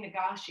sumi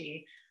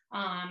nagashi,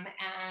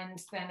 and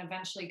then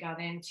eventually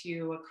got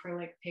into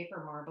acrylic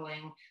paper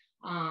marbling.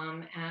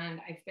 And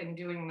I've been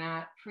doing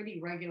that pretty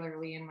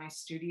regularly in my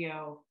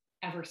studio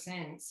ever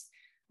since.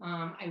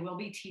 I will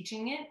be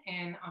teaching it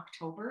in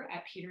October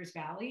at Peters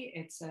Valley.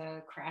 It's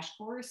a crash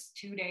course,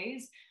 2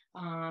 days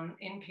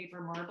in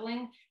paper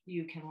marbling.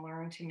 You can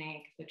learn to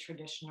make the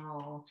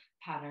traditional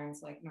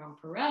patterns like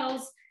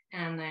nonpareils,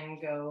 and then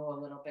go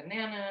a little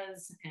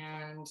bananas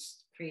and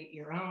create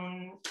your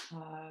own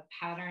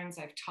patterns.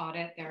 I've taught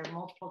it there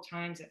multiple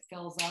times. It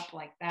fills up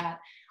like that.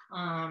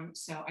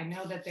 So I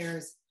know that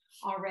there's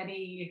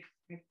already,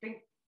 I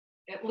think,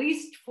 at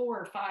least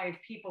 4 or 5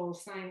 people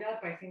signed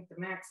up. I think the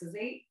max is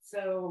 8.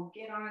 So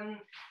get on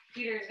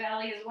Peters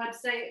Valley's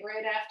website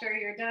right after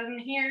you're done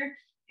here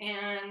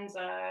and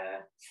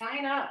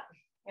sign up.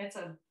 It's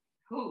a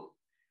hoot.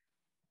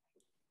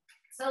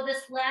 So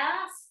this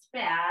last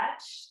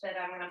batch that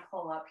I'm going to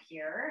pull up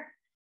here,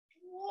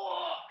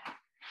 oh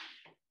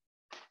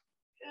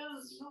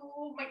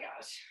my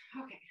gosh.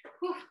 Okay.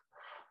 Whew.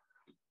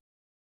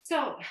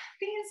 So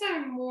these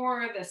are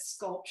more the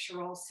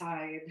sculptural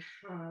side,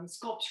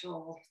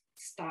 sculptural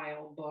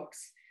style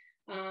books.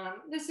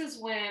 This is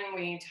when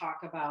we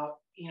talk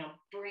about,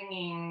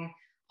 bringing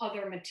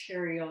other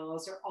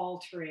materials or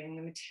altering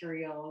the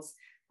materials,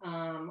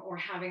 or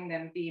having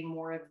them be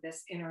more of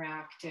this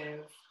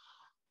interactive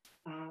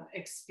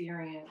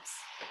experience.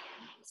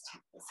 Let's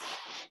take this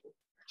off.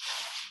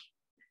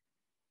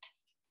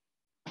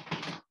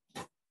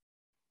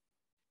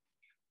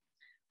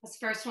 This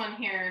first one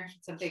here,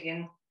 it's a big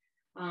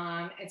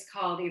one. It's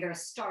called either a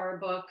star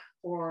book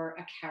or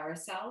a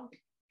carousel.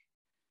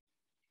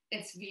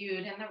 It's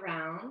viewed in the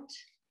round.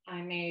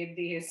 I made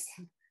these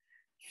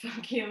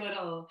funky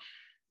little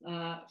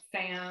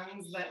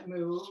fans that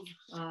move,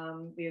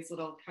 these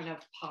little kind of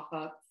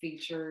pop-up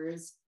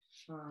features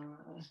or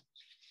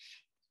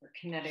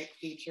kinetic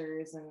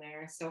features in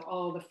there. So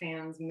all the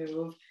fans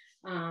move.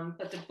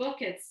 But the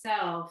book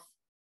itself,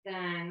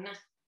 then,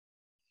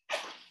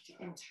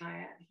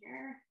 untie it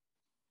here.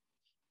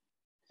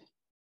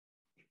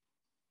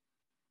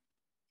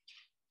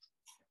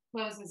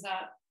 Closes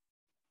up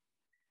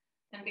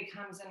and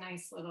becomes a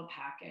nice little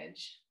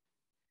package.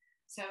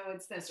 So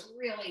it's this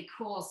really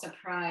cool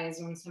surprise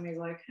when somebody's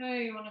like,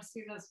 hey, you want to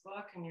see this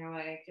book? And you're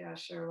like, yeah,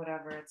 sure,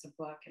 whatever, it's a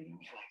book. And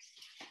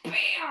you're like,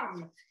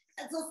 bam,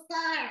 it's a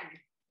star.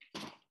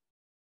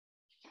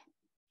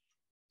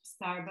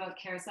 Star book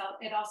carousel.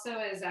 It also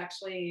is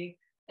actually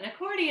an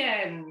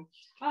accordion.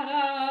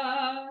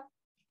 Ta-da!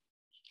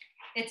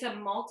 It's a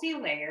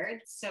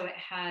multi-layered, so it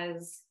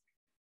has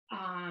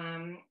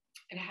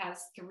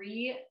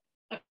 3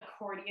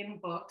 accordion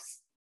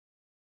books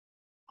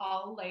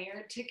all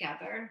layered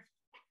together.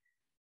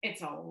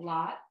 It's a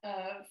lot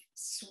of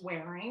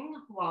swearing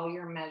while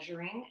you're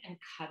measuring and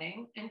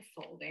cutting and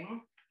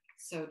folding.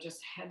 So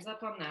just heads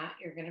up on that.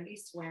 You're going to be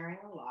swearing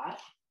a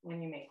lot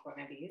when you make one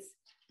of these.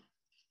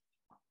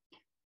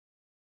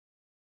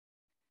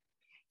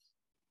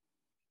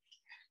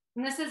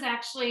 And this is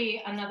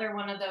actually another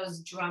one of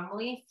those drum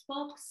leaf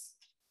books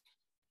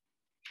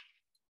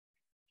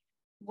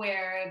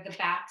where the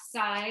back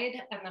side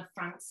and the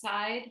front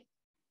side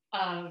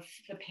of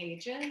the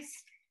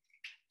pages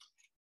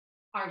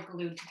are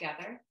glued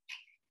together.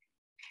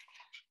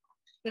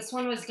 This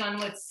one was done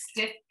with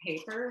stiff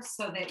paper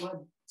so that it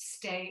would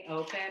stay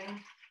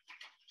open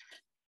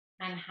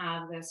and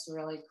have this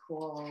really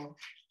cool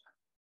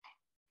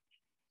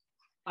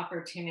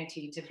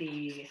opportunity to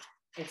be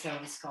its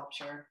own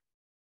sculpture.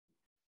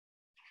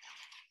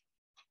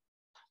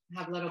 I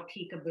have little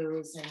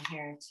peekaboos in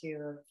here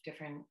too of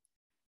different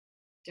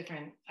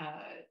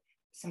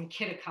some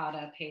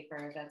kitakata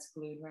paper that's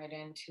glued right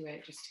into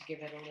it just to give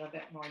it a little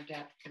bit more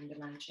depth and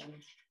dimension.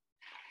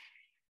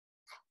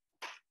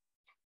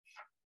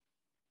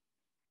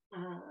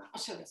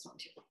 I'll show this one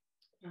too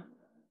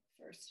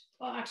first.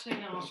 Well, actually,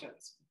 no, I'll show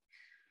this one.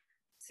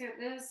 So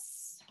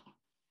this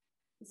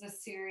is a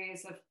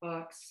series of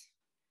books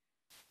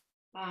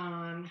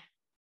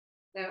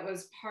that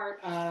was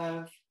part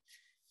of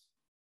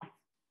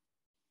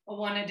a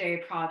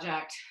one-a-day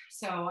project.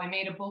 So I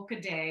made a book a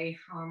day.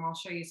 I'll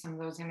show you some of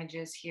those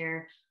images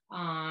here.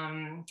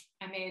 I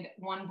made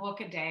 1 book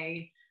a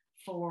day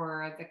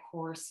for the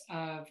course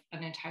of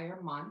an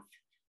entire month.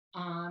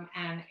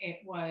 And it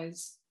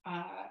was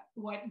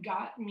what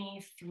got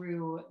me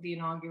through the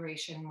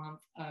inauguration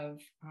month of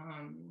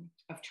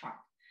Trump.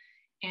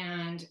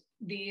 And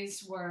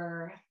these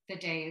were the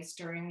days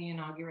during the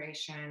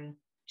inauguration,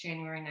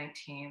 January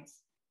 19th,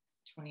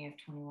 20th,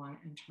 21,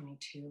 and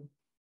 22.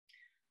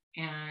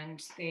 And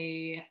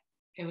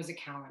it was a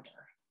calendar.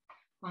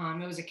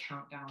 It was a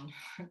countdown.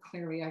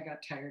 Clearly, I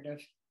got tired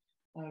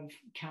of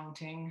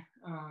counting.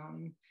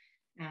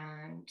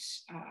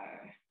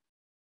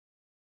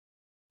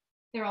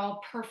 They're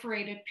all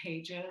perforated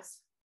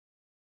pages.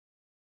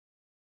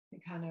 They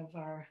kind of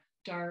are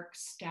dark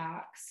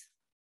stacks.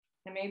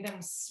 I made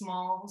them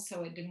small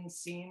so it didn't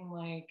seem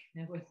like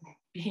it would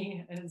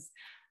be as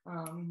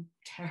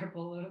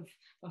terrible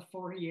of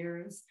 4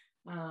 years.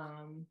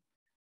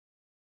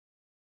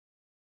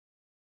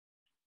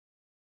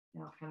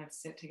 They'll kind of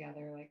sit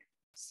together like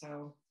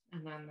so.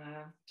 And then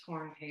the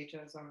torn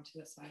pages onto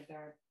the side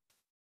there.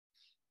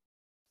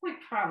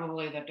 Like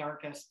probably the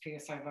darkest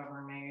piece I've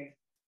ever made.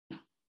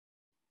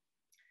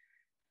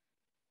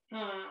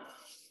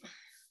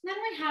 Then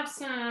we have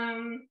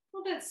some a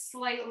little bit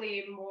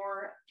slightly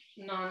more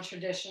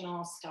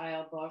non-traditional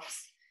style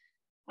books.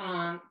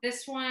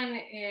 This one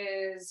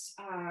is,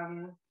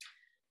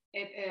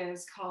 it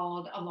is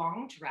called A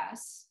Long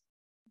Dress.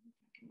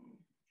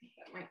 I think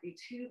that might be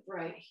too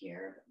bright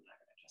here, but I'm not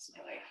gonna adjust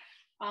my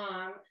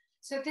light.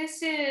 So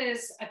this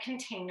is a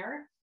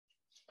container,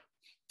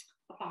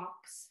 a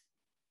box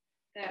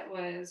that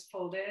was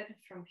folded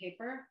from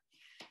paper.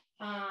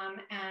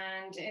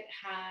 And it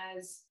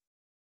has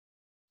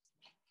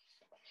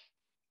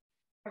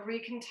a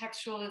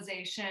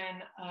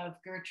recontextualization of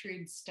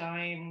Gertrude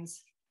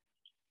Stein's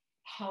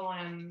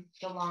poem,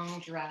 The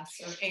Long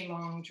Dress, or A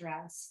Long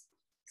Dress.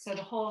 So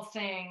the whole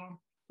thing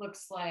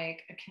looks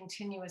like a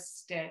continuous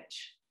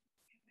stitch.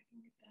 If I can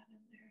get that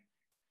in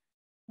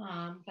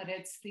there. But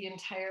it's the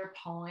entire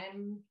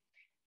poem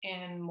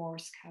in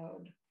Morse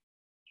code.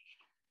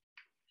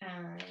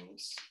 And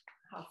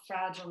how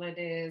fragile it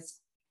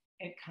is,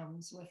 it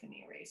comes with an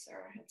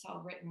eraser. It's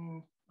all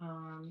written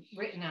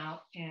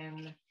out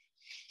in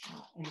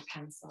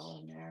pencil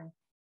in there.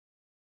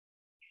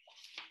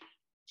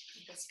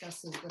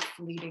 discusses the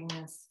fleeting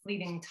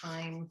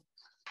time.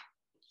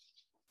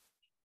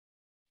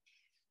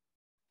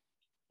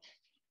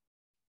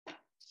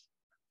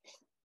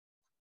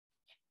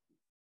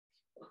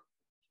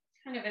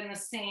 Kind of in the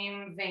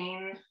same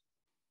vein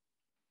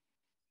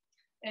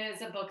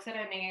is a book that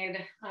I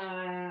made,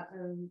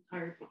 an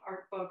art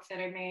book that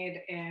I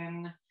made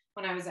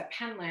when I was at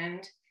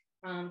Penland,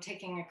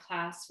 taking a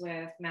class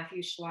with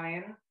Matthew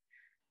Schleien,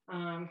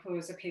 who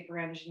is a paper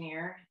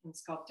engineer and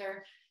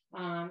sculptor.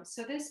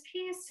 So this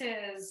piece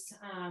is,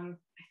 I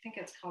think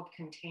it's called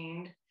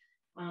Contained.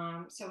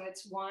 So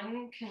it's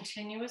one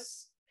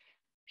continuous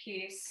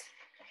piece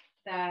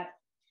that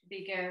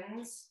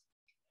begins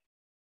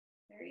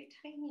very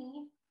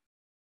tiny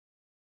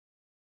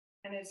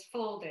and is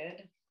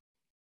folded,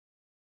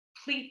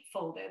 pleat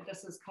folded.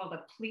 This is called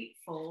a pleat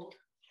fold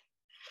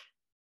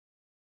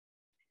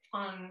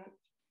on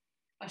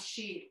a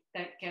sheet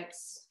that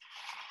gets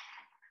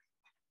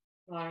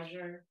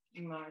larger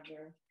and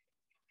larger,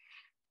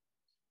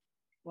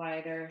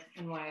 wider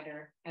and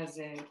wider as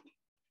it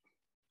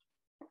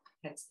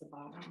hits the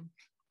bottom.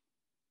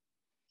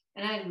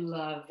 And I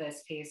love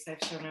this piece.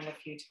 I've shown it a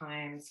few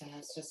times, and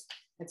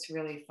it's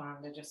really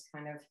fun to just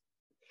kind of,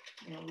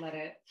 let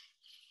it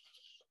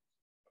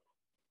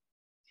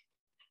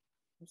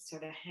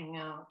sort of hang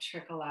out,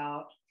 trickle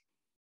out.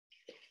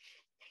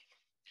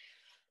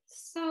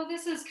 So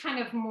this is kind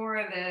of more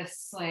of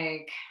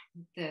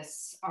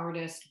this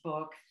artist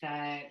book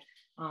that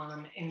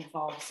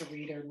involves the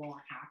reader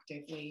more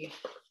actively.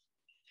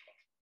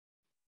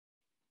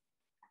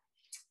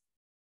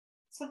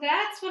 So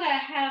that's what I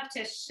have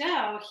to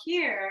show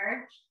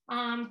here,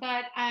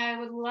 but I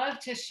would love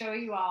to show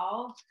you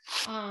all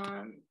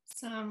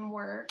some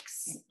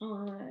works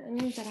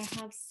that I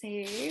have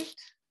saved,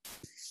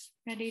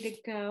 ready to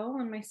go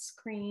on my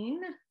screen.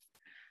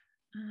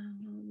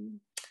 I'm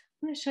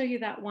going to show you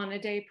that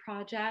one-a-day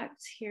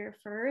project here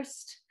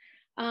first.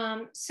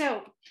 Can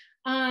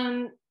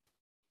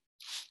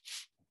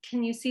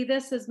you see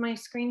this as my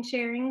screen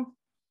sharing?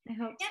 I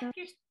hope so.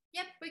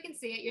 Yep, we can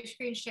see it. Your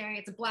screen sharing.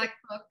 It's a black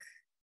book.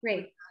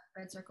 Great.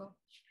 Red circle.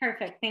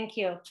 Perfect. Thank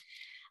you.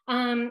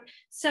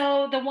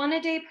 So the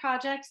one-a-day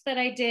project that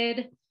I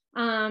did,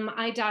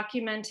 I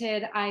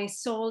documented, I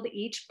sold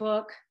each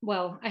book.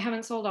 Well, I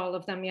haven't sold all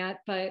of them yet,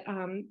 but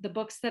the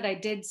books that I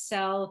did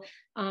sell,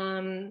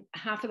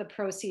 half of the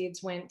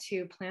proceeds went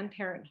to Planned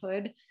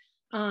Parenthood.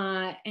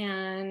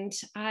 And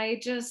I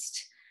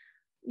just,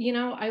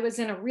 I was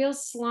in a real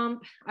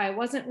slump. I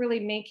wasn't really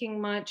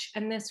making much.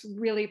 And this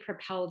really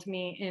propelled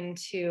me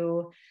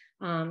into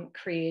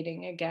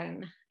creating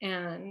again.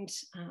 And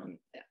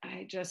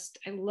I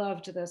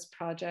loved this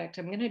project.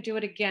 I'm going to do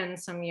it again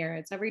some year.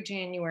 It's every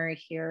January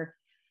here.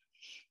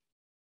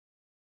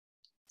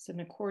 It's an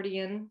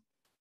accordion.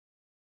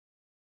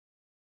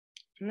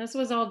 And this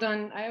was all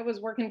done. I was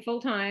working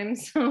full time.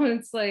 So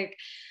it's like,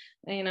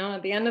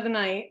 at the end of the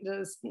night,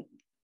 just,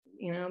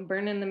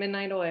 burning the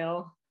midnight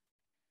oil.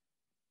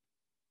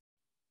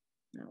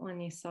 That one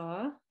you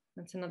saw.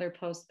 That's another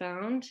post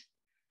bound.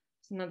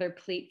 It's another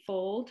pleat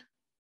fold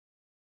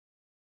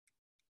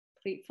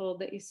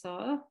that you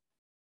saw.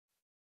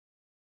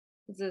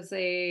 This is I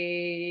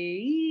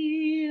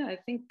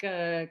think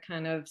a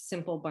kind of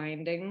simple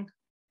binding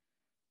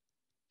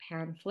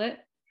pamphlet.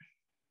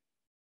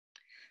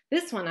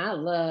 This one I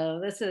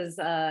love. This is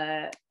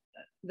a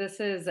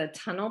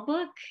tunnel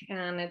book,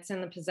 and it's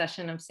in the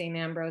possession of St.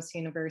 Ambrose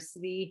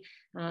University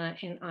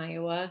in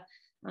Iowa.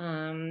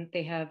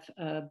 They have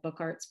a book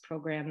arts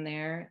program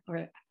there,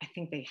 or I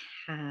think they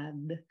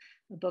had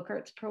a book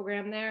arts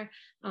program there,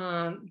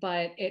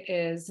 but it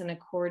is an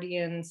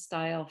accordion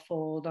style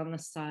fold on the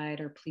side,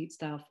 or pleat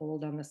style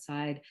fold on the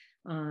side,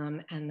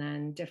 and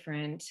then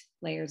different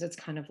layers. It's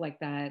kind of like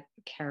that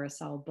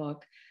carousel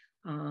book,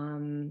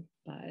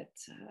 but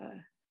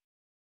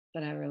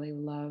I really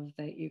love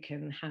that you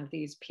can have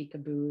these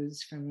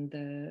peekaboos from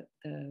the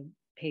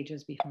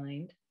pages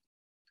behind.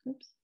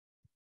 Oops.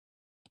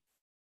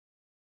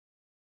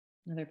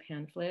 Another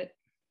pamphlet,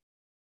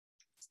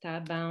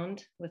 stab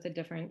bound with a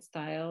different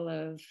style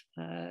of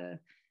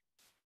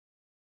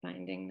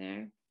binding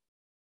there.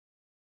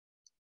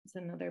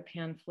 There's another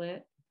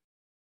pamphlet,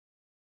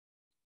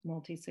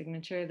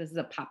 multi-signature. This is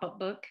a pop-up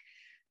book,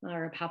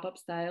 or a pop-up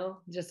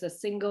style, just a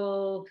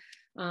single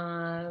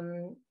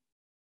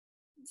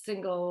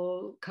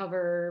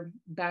cover,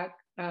 back,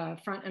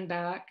 front and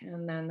back,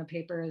 and then the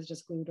paper is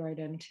just glued right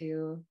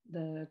into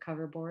the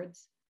cover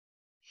boards.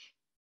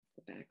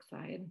 The back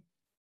side.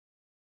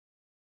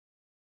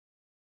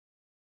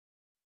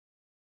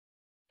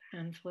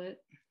 Pamphlet.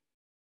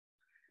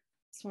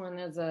 This one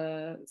is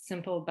a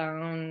simple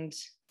bound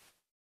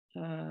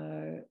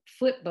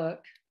flip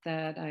book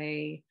that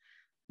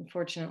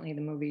unfortunately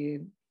the movie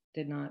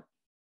did not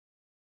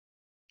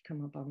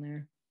come up on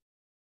there.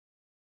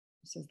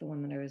 This is the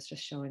one that I was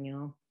just showing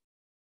y'all.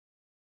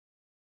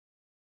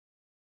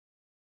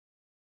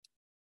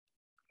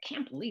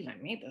 Can't believe I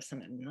made this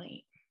in a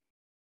night.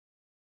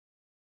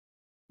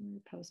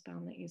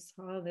 Postbound that you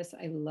saw. This,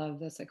 I love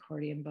this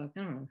accordion book.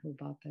 I don't know who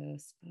bought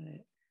this,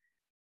 but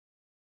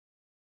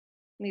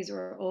These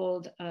were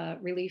old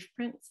relief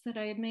prints that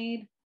I had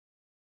made.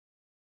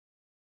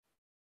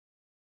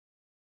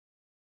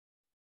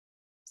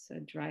 So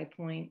dry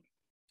point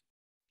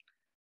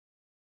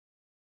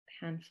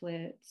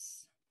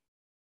pamphlets.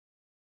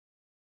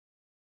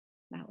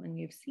 That one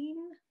you've seen.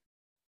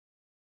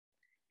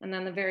 And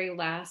then the very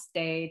last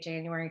day,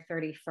 January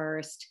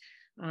 31st,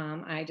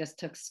 I just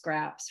took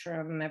scraps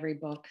from every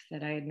book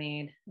that I had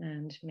made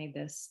and made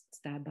this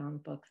stab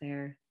bound book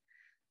there.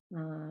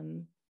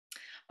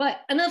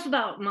 But enough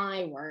about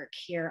my work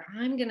here.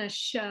 I'm gonna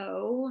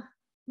show,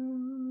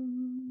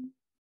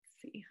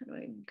 let's see, how do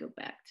I go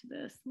back to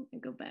this? Let me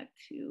go back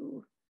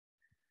to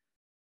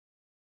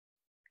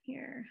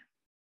here.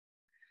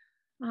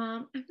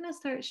 I'm going to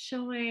start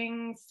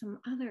showing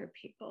some other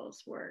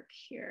people's work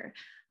here.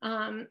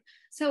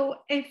 So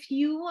if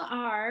you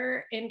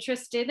are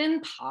interested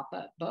in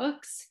pop-up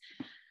books,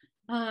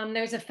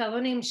 there's a fellow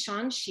named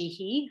Sean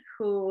Sheehy,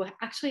 who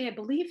actually, I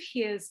believe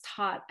he is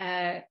taught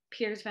at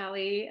Peters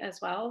Valley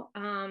as well.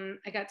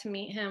 I got to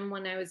meet him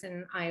when I was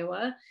in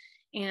Iowa,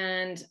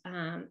 and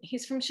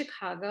he's from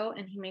Chicago,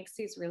 and he makes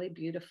these really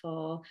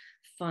beautiful,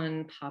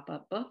 fun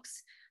pop-up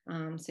books.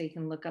 So you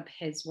can look up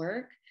his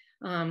work.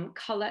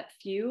 Colette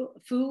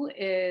Fu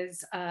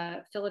is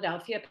a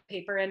Philadelphia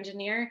paper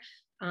engineer.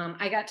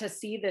 I got to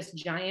see this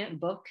giant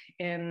book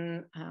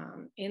in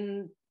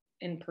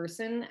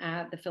person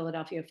at the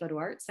Philadelphia Photo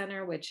Art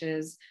Center, which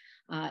is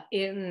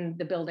in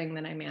the building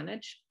that I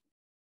manage.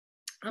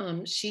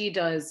 She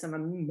does some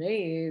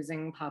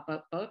amazing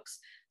pop-up books,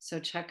 so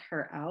check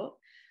her out.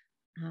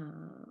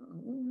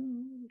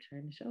 I'm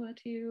trying to show it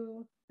to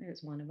you.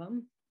 There's one of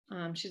them.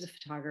 She's a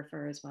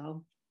photographer as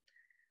well.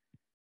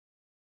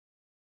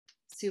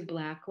 Sue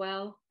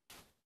Blackwell.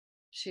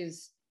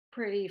 She's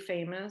pretty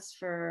famous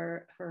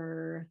for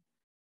her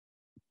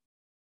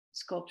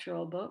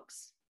sculptural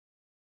books.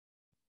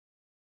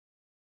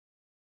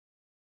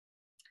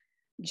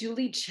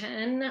 Julie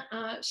Chen,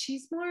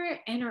 she's more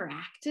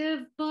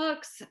interactive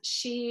books.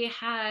 She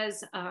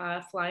has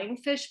Flying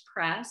Fish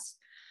Press,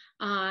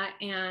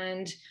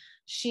 and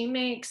she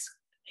makes,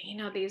 you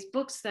know, these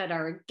books that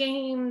are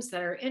games,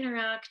 that are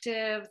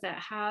interactive, that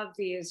have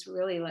these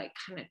really like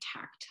kind of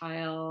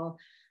tactile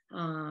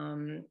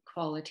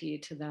quality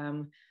to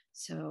them.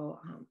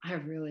 So I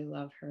really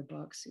love her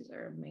books. These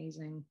are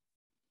amazing.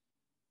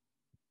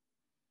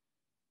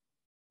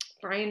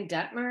 Brian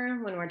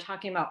Detmer, when we're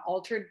talking about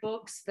altered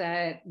books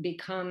that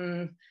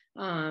become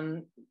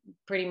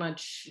pretty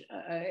much,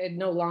 it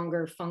no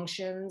longer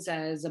functions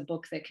as a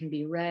book that can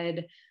be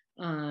read,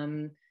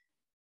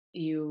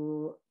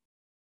 you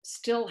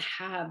still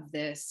have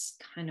this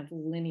kind of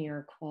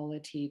linear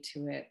quality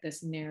to it,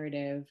 this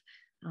narrative,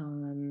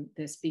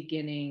 this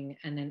beginning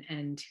and an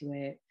end to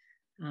it.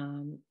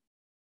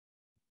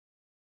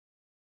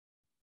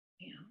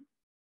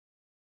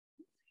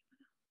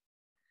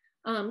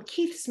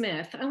 Keith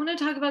Smith. I want to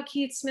talk about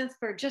Keith Smith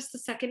for just a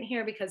second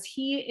here, because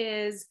he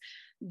is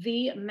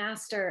the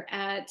master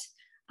at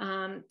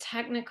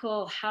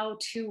technical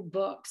how-to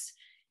books.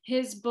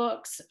 His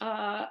books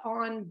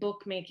on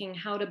bookmaking,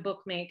 how to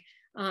bookmake,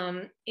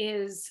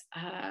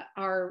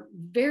 are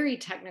very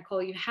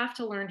technical. You have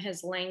to learn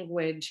his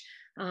language.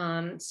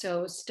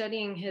 So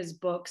studying his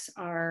books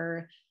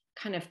are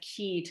kind of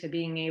key to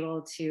being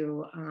able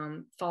to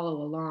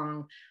follow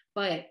along.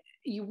 But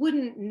you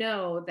wouldn't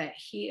know that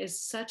he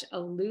is such a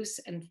loose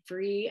and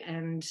free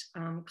and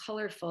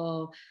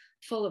colorful,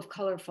 full of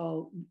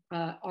colorful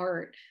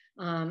art.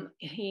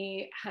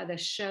 He had a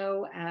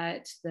show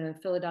at the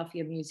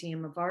Philadelphia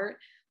Museum of Art.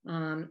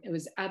 It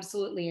was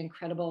absolutely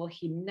incredible.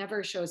 He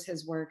never shows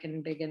his work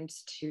in big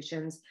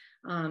institutions.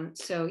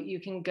 So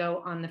you can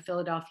go on the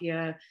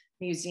Philadelphia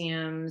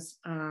Museum's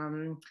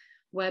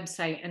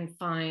website and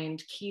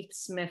find Keith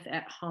Smith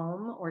at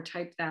Home, or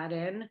type that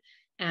in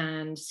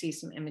and see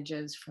some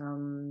images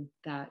from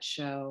that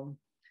show.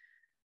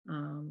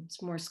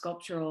 It's more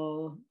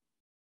sculptural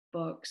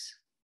books,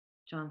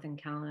 Jonathan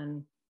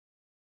Callan.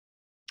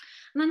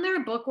 And then there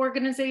are book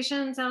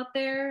organizations out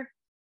there.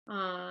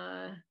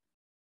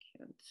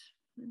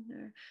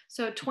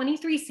 So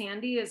 23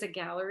 Sandy is a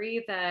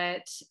gallery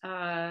that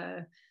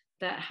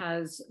that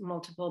has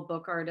multiple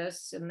book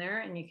artists in there,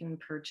 and you can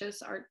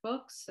purchase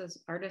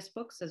artist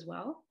books as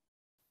well.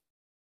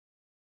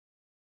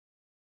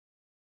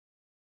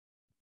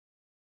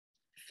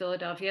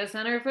 Philadelphia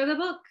Center for the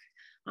Book,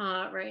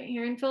 right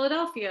here in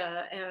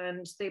Philadelphia,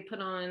 and they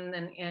put on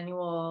an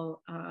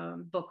annual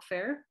book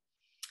fair,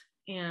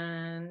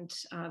 and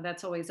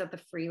that's always at the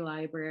free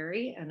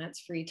library, and it's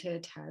free to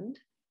attend.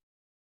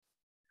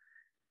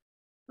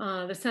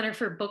 The Center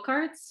for Book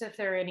Arts, if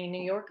there are any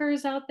New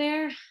Yorkers out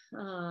there,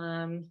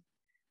 go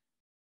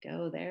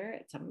there,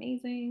 it's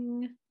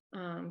amazing.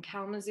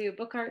 Kalamazoo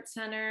Book Art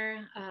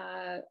Center,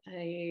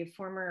 a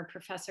former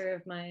professor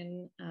of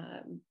mine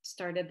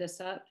started this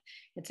up.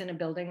 It's in a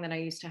building that I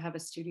used to have a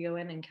studio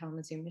in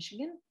Kalamazoo,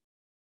 Michigan.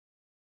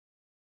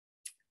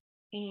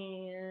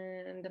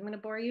 And I'm going to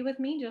bore you with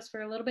me just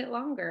for a little bit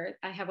longer.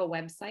 I have a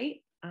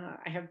website.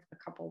 I have a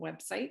couple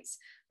websites.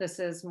 This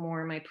is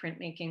more my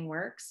printmaking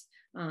works.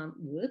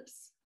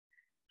 Whoops.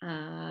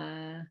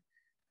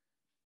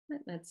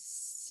 That's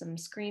some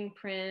screen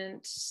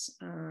print,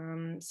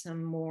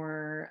 some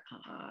more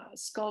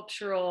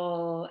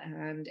sculptural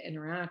and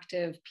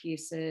interactive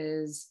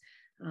pieces,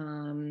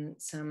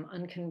 some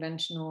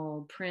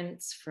unconventional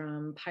prints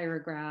from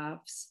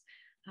pyrographs.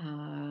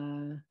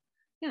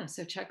 Yeah,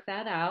 so check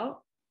that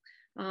out.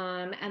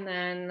 And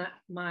then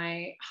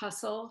my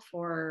hustle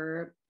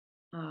for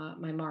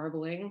my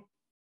marbling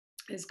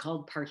is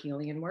called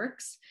Parhelion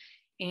Works.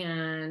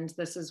 And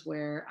this is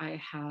where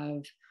I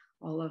have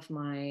all of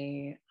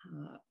my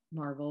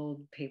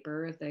marbled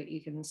paper that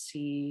you can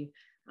see.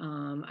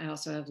 I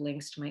also have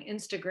links to my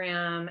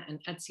Instagram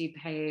and Etsy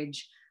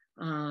page.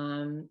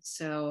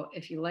 So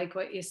if you like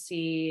what you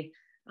see,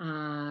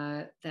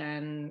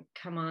 then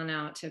come on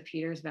out to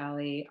Peters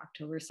Valley,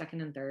 October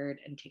 2nd and 3rd,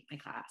 and take my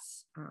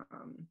class.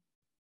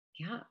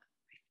 Yeah, I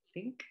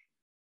think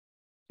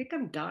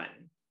I'm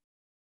done.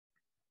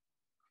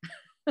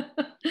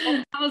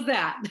 How's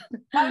that?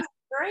 That was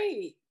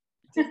great.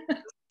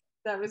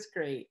 That was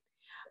great.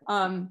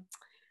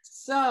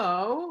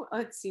 So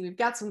let's see, we've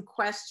got some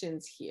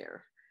questions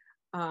here.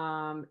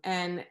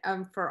 And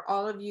for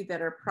all of you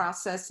that are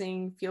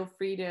processing, feel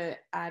free to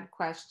add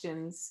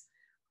questions.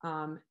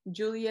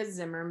 Julia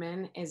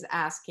Zimmerman is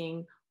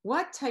asking,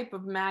 what type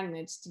of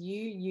magnets do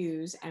you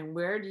use and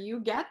where do you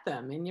get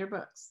them in your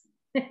books?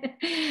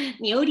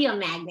 Neodymium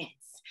magnets.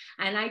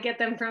 And I get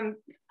them from,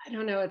 I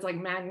don't know, it's like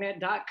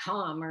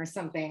magnet.com or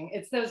something.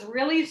 It's those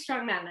really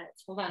strong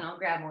magnets. Hold on, I'll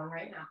grab one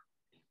right now.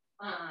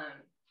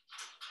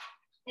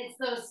 It's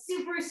those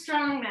super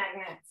strong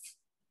magnets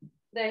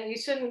that you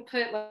shouldn't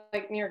put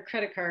like near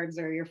credit cards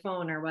or your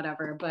phone or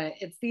whatever, but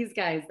it's these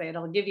guys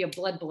that'll give you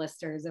blood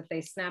blisters if they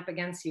snap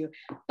against you.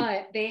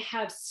 But they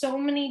have so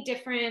many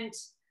different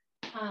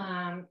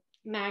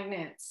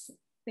magnets.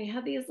 They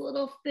have these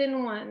little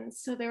thin ones,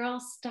 so they're all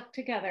stuck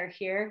together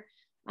here.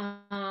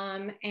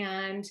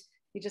 And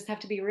you just have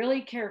to be really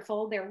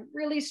careful. They're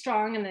really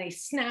strong and they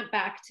snap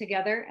back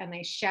together and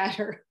they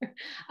shatter.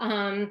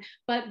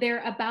 But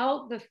they're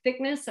about the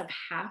thickness of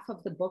half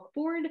of the book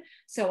board.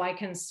 So I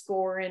can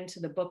score into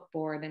the book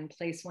board and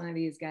place one of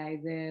these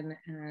guys in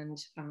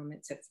and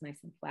it sits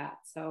nice and flat.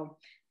 So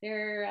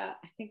they're,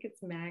 I think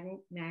it's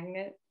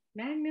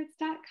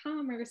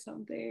magnets.com or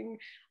something.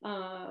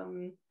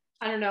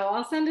 I don't know.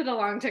 I'll send it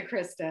along to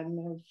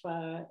Kristen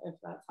if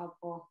that's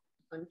helpful.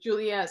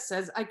 Julia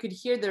says, I could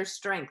hear their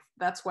strength.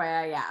 That's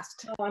why I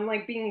asked. Oh, I'm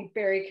like being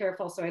very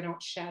careful so I don't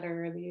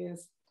shatter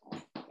these.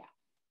 Yeah.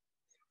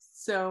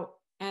 So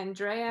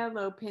Andrea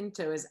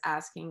Lopinto is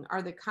asking,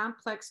 are the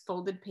complex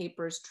folded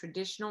papers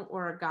traditional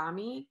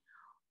origami,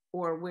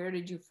 or where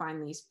did you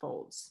find these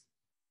folds?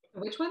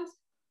 Which ones?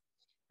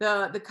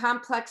 The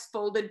complex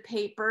folded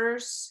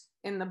papers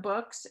in the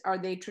books, are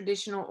they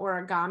traditional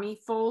origami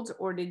folds,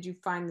 or did you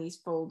find these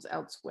folds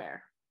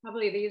elsewhere?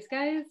 Probably these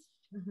guys.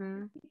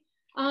 Mm-hmm.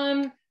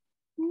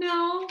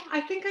 No,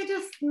 I think I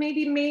just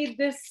maybe made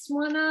this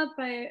one up.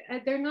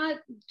 They're not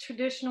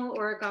traditional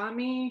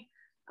origami.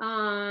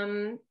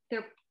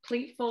 They're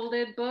pleat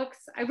folded books.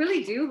 I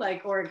really do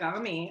like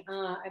origami.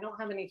 I don't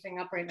have anything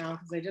up right now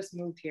because I just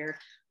moved here.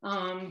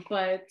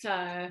 But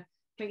yeah,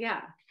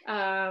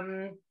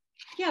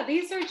 yeah,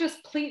 these are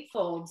just pleat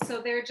folds.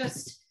 So they're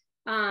just,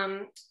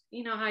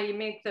 you know how you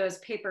make those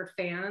paper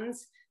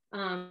fans?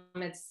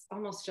 It's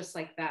almost just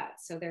like that.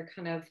 So they're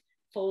kind of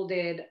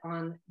folded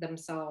on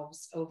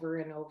themselves over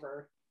and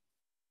over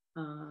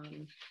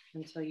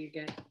until you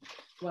get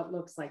what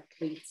looks like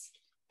pleats.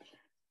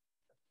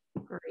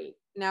 Great.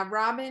 Now,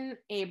 Robin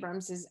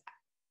Abrams is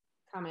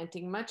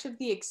commenting, much of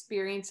the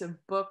experience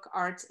of book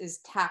arts is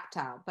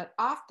tactile, but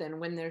often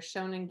when they're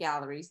shown in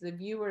galleries, the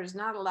viewer is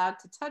not allowed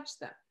to touch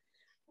them.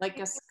 Like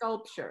a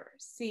sculpture,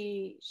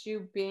 see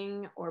Xu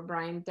Bing or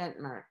Brian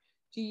Dentmer.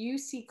 Do you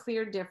see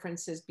clear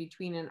differences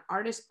between an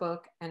artist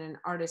book and an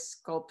artist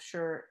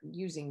sculpture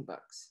using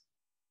books?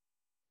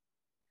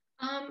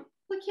 Well,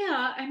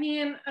 yeah, I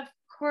mean, of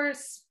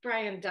course,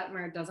 Brian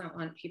Detmer doesn't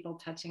want people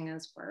touching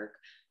his work.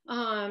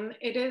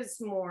 It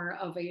is more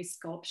of a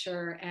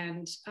sculpture,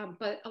 and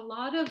but a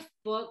lot of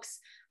books,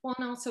 well,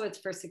 and also it's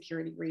for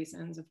security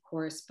reasons, of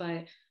course,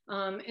 but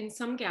in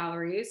some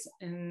galleries,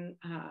 and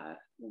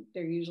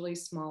they're usually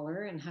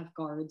smaller and have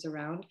guards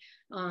around,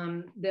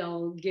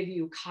 they'll give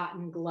you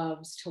cotton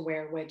gloves to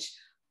wear, which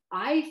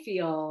I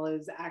feel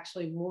is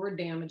actually more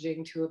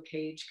damaging to a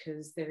page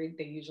because they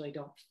usually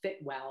don't fit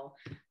well.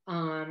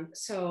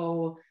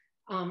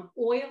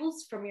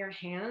 Oils from your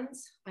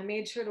hands, I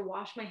made sure to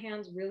wash my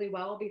hands really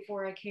well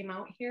before I came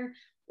out here.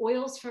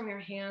 Oils from your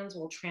hands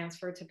will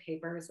transfer to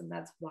papers, and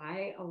that's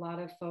why a lot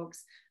of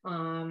folks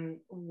won't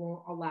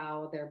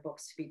allow their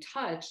books to be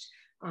touched,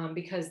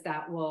 because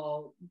that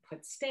will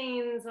put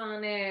stains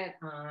on it.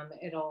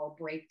 It'll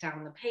break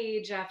down the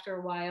page after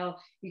a while.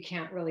 You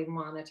can't really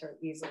monitor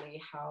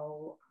easily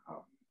how,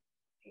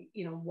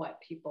 you know,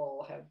 what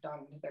people have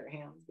done to their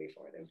hands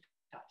before they've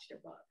touched your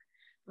book.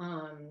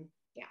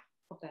 Yeah,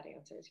 hope that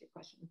answers your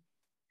question.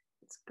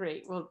 It's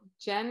great. Well,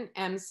 Jen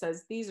M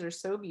says, these are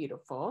so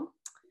beautiful.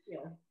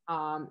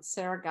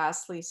 Sarah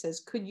Gosley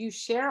says, could you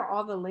share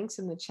all the links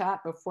in the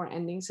chat before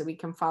ending so we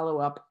can follow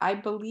up? I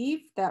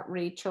believe that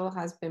Rachel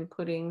has been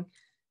putting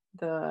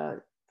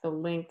the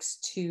links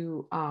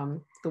to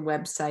the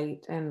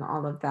website and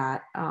all of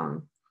that.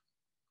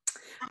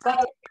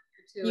 But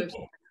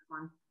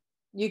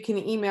you can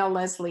email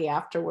Leslie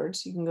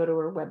afterwards. You can go to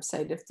her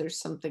website if there's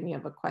something you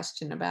have a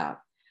question about.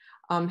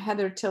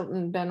 Heather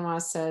Tilton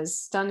Benoit says,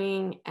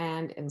 stunning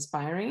and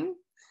inspiring.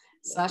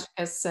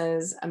 Sashka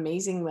says,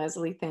 amazing,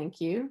 Leslie, thank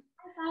you.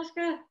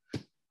 Hi,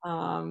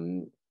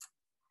 Sashka.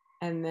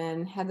 And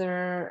then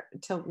Heather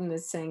Tilton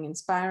is saying,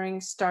 inspiring,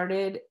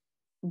 started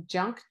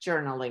junk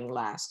journaling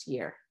last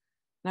year.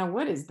 Now,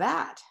 what is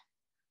that?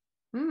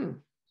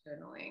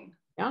 Journaling.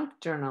 Junk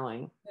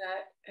journaling.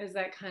 Is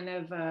that kind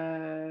of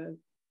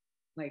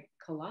like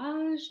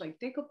collage, like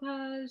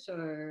decoupage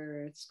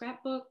or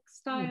scrapbook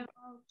style?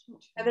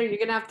 Heather, you're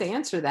gonna have to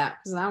answer that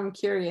because now I'm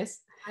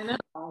curious. I know.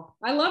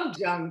 I love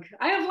junk.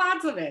 I have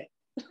lots of it.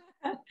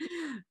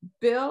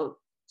 Bill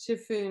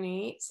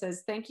Chifuni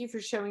says, thank you for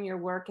showing your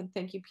work, and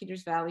thank you,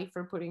 Peters Valley,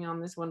 for putting on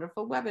this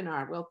wonderful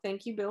webinar. Well,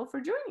 thank you, Bill, for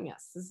joining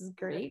us. This is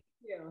great.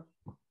 Thank you.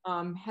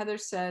 Heather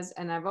says,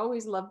 and I've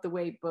always loved the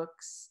way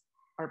books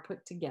are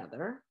put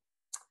together.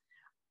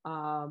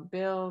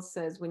 Bill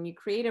says, when you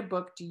create a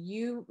book, do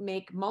you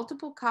make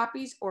multiple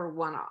copies or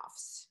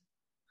one-offs?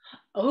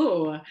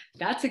 Oh,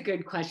 that's a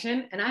good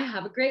question, and I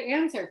have a great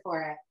answer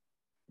for it.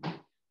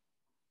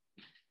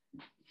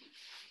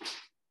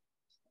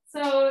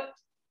 So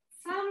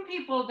some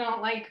people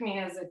don't like me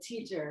as a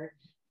teacher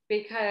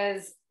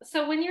because,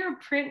 so when you're a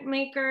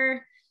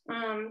printmaker,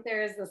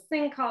 there's this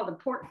thing called a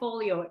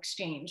portfolio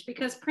exchange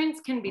because prints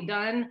can be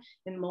done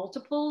in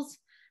multiples.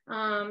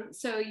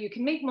 So you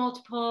can make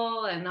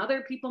multiple and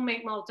other people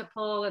make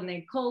multiple and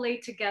they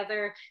collate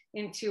together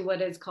into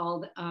what is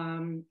called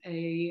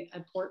a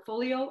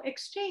portfolio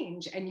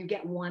exchange, and you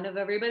get one of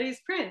everybody's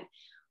print.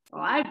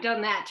 Well, I've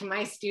done that to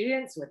my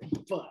students with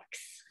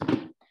books.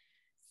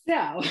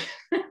 So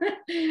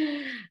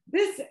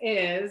this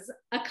is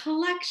a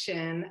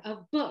collection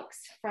of books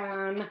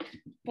from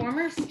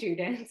former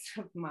students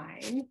of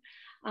mine,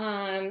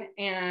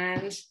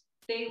 and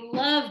they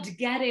loved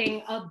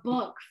getting a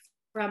book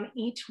from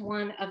each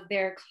one of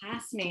their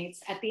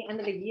classmates at the end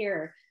of the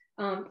year.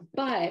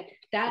 But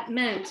that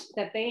meant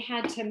that they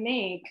had to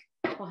make,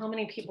 well, how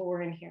many people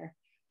were in here?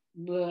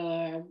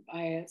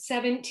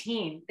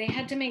 17. They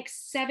had to make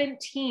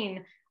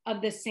 17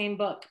 of the same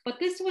book. But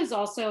this was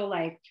also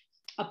like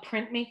a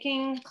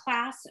printmaking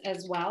class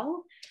as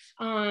well.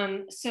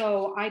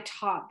 So I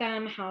taught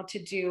them how to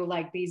do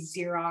like these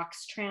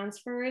Xerox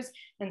transfers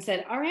and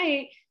said, all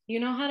right, you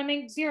know how to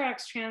make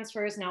Xerox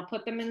transfers, now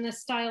put them in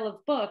this style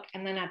of book.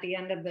 And then at the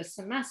end of the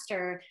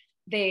semester,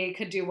 they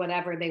could do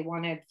whatever they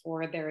wanted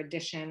for their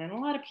edition. And a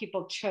lot of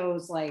people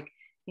chose like,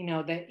 you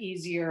know, the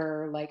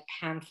easier like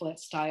pamphlet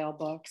style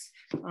books.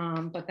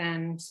 But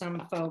then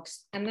some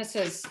folks, and this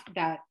is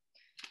that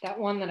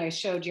one that I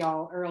showed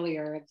y'all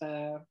earlier,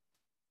 the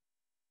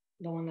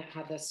one that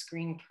had the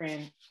screen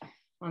print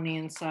on the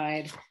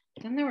inside.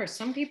 Then there were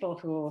some people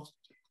who,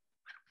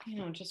 you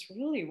know, just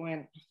really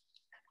went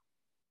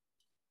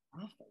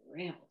off the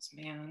rails,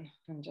 man,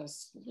 and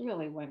just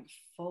really went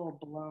full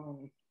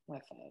blown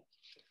with it.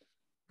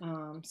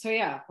 So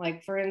yeah,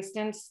 like for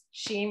instance,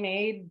 she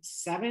made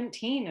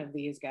 17 of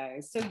these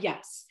guys. So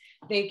yes,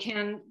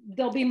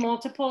 there'll be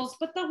multiples,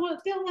 but they'll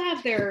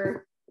have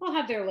their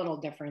little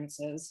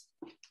differences.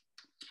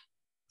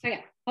 So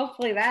yeah,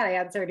 hopefully that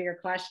answered your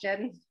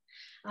question.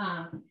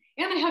 And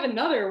I have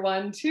another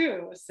one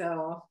too,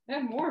 so I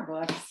have more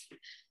books.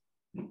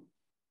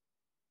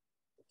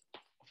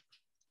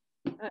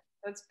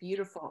 That's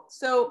beautiful.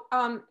 So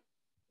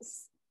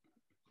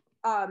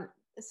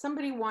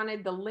somebody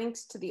wanted the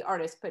links to the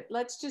artists, but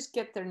let's just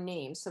get their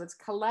names. So it's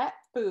Colette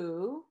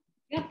Fu.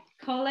 Yep,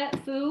 Colette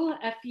Fu,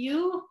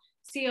 F-U,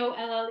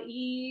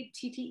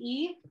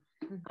 C-O-L-L-E-T-T-E.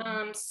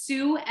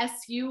 Sue,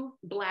 S-U,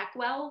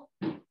 Blackwell.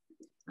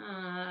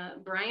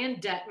 Brian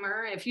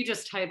Detmer, if you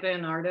just type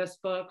in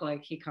artist book,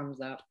 like he comes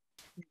up.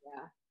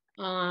 Yeah.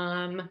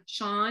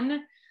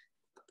 Sean,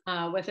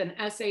 with an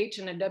S-H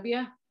and a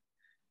W.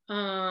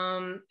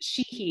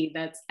 Sheehy,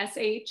 that's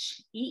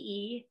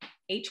S-H-E-E-H-Y.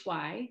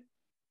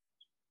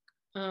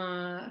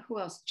 Who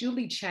else?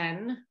 Julie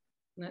Chen,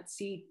 that's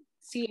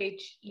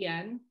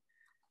C-H-E-N,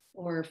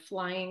 or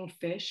Flying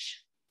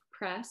Fish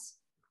Press.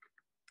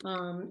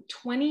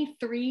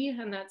 23,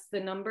 and that's the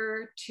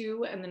number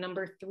 2 and the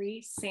number 3,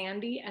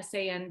 Sandy,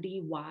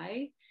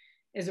 S-A-N-D-Y,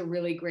 is a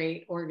really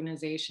great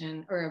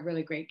organization or a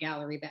really great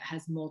gallery that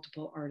has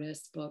multiple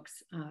artists'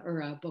 books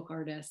or book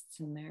artists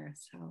in there.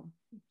 So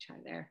try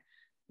there.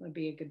 Would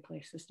be a good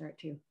place to start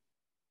too.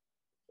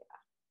 Yeah,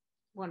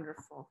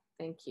 wonderful.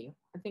 Thank you.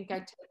 I think I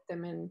typed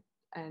them in,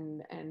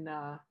 and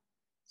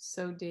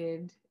so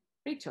did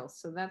Rachel.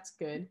 So that's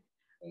good.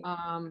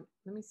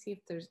 Let me see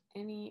if there's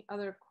any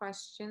other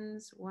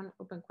questions. One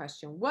open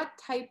question. What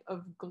type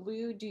of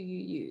glue do you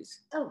use?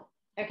 Oh,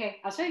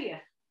 okay. I'll show you.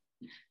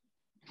 It's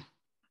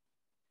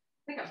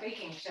like a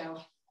baking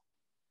show.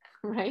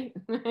 Right?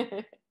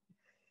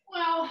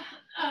 Well,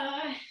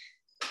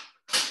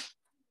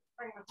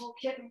 bring the whole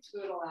kit and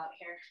caboodle out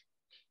here.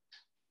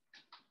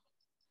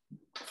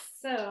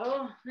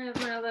 So I have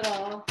my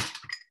little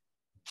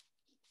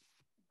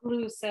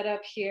glue set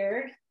up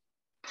here.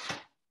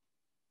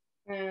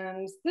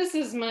 And this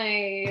is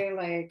my,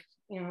 like,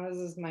 you know, this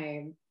is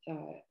my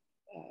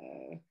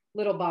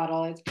little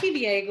bottle. It's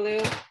PVA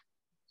glue,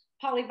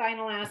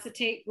 polyvinyl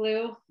acetate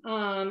glue.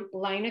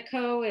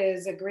 Lineco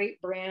is a great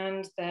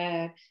brand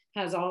that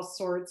has all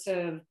sorts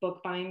of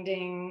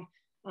bookbinding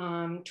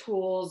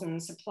tools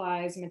and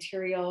supplies,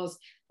 materials.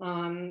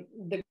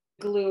 The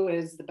glue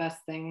is the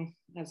best thing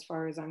as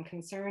far as I'm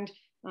concerned.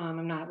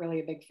 I'm not really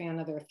a big fan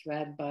of their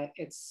thread, but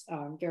it's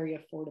very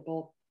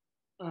affordable.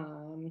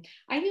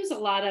 I use a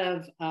lot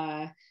of,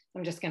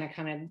 I'm just gonna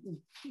kind of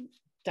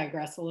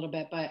digress a little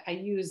bit, but I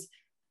use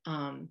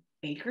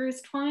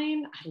baker's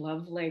twine. I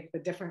love like the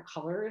different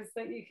colors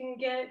that you can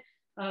get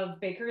of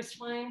baker's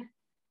twine.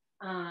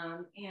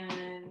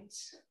 And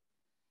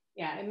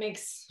yeah, it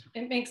makes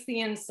the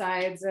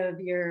insides of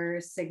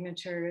your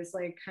signatures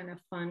like kind of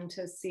fun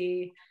to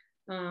see.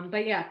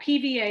 But yeah,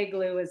 PVA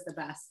glue is the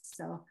best.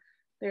 So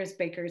there's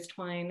baker's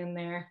twine in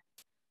there.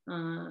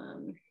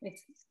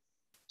 It's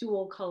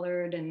dual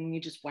colored and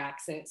you just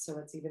wax it so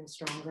it's even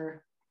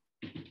stronger.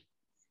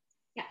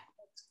 Yeah,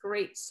 that's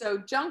great. So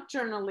junk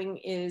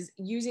journaling is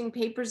using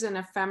papers and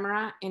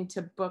ephemera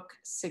into book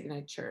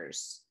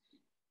signatures.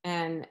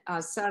 And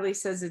Sally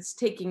says it's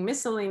taking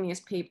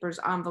miscellaneous papers,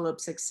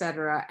 envelopes,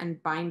 etc.,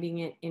 and binding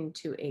it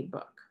into a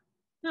book.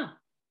 Huh.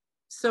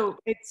 So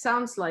it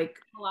sounds like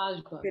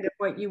Collage book. a bit of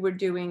what you were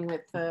doing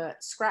with the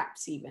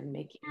scraps, even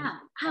making. Yeah.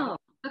 Oh,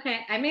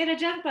 okay. I made a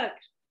junk book.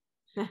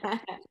 I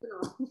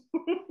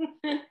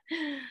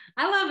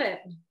love it.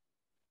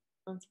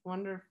 That's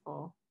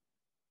wonderful.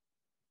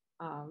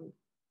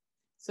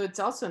 So it's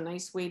also a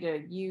nice way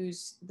to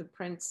use the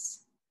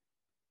prints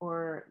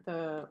or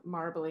the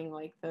marbling,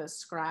 like the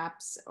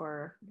scraps,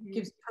 or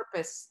gives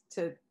purpose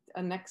to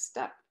a next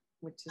step,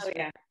 which is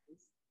yeah. nice.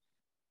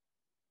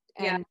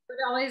 Yeah, And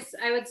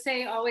I would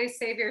say always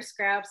save your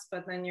scraps,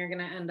 but then you're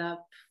gonna end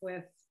up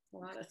with a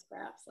lot of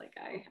scraps like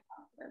I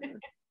have.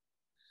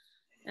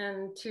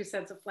 And 2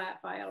 sets of flat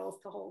files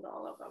to hold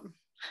all of them.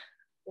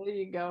 there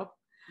you go.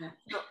 Yeah.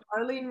 So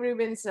Arlene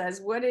Rubin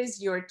says, what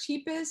is your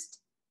cheapest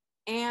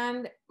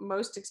and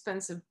most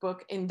expensive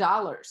book in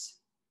dollars?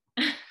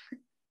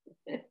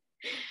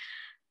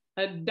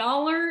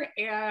 $1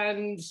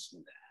 and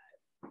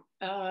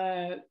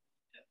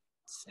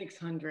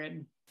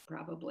 600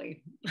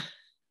 probably.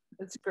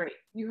 That's great.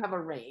 You have a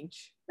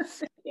range.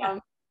 Yeah.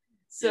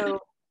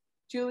 So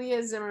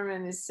Julia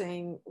Zimmerman is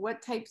saying,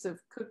 what types of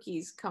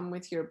cookies come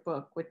with your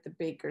book with the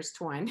baker's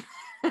twine?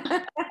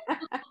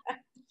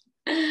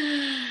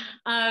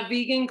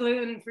 Vegan,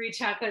 gluten-free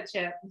chocolate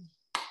chip.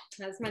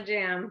 That's my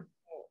jam.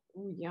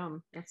 Ooh,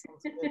 yum. That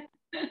sounds good.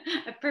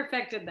 I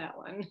perfected that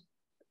one.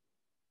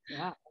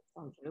 Yeah, that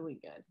sounds really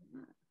good.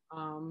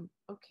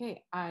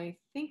 Okay, I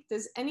think,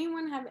 does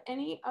anyone have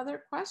any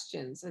other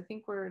questions? I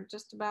think we're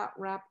just about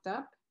wrapped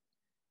up.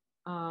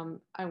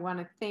 I want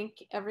to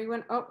thank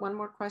everyone. Oh, one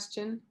more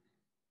question.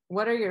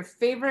 What are your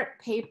favorite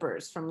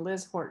papers, from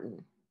Liz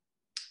Horton?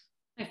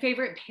 My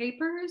favorite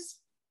papers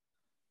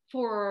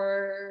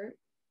for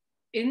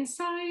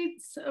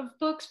insides of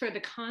books, for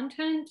the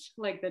content,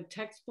 like the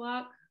text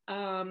block.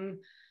 I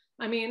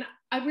mean,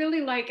 I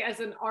really like, as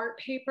an art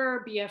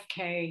paper,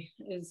 BFK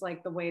is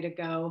like the way to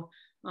go.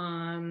 A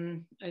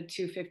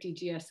 250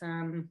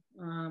 GSM,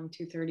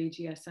 230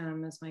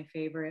 GSM is my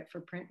favorite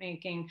for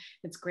printmaking.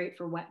 It's great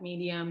for wet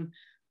medium.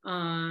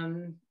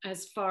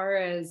 As far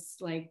as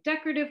like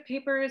decorative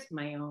papers,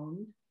 my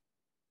own.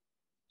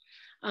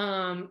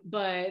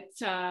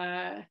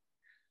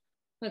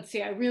 Let's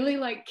see, I really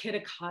like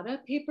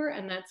Kitakata paper,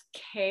 and that's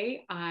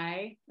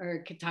K-I,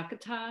 or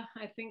Kitakata,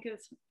 I think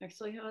is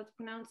actually how it's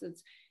pronounced.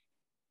 It's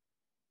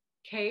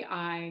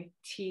K-I-T-A-K-A-T-A.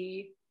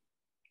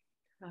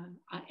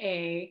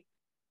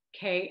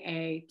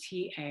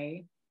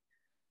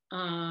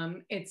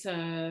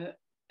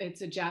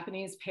 It's a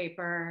Japanese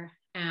paper,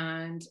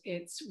 and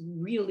it's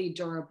really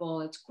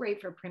durable. It's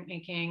great for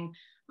printmaking.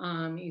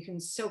 You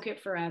can soak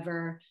it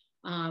forever.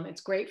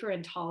 It's great for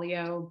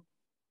intaglio.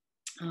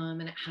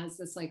 And it has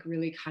this like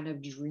really kind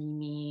of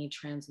dreamy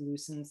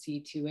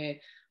translucency to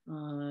it.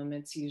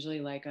 It's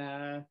usually like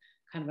a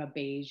kind of a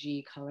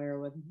beigey color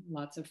with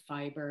lots of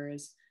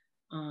fibers.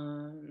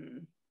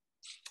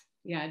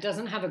 Yeah, it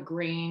doesn't have a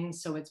grain,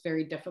 so it's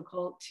very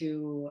difficult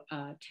to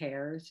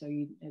tear. So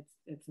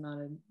it's not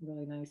a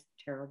really nice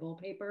tearable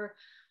paper,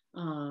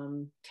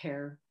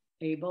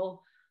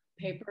 tear-able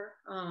paper.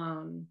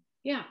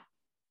 Yeah,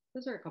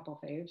 those are a couple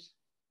faves.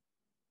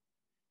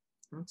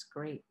 That's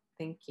great.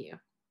 Thank you.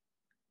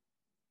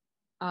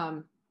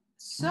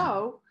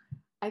 So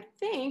I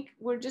think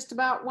we're just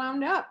about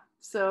wound up.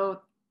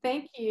 So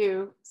thank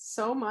you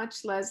so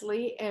much,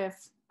 Leslie.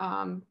 If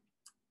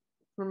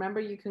remember,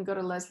 you can go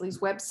to Leslie's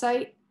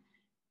website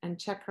and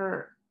check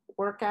her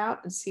work out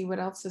and see what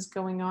else is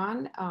going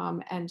on.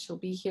 And she'll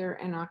be here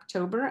in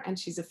October. And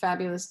she's a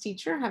fabulous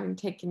teacher, having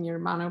taken your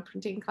mono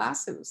printing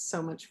class. It was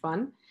so much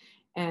fun.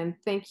 And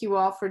thank you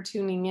all for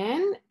tuning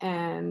in.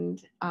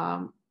 And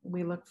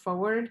we look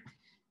forward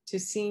to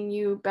seeing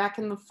you back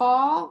in the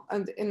fall,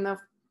 in the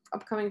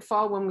upcoming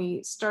fall when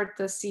we start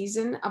the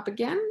season up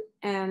again.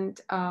 And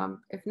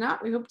if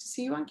not, we hope to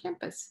see you on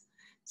campus.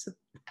 So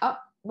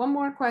one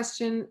more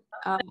question.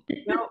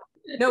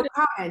 No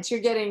comments. You're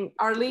getting,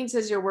 Arlene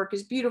says your work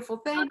is beautiful.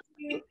 Thank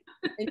you.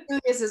 And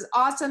Julia says,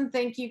 awesome.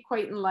 Thank you.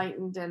 Quite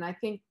enlightened. And I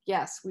think,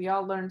 yes, we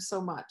all learned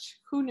so much.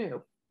 Who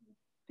knew?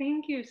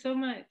 Thank you so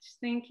much.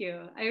 Thank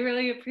you. I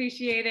really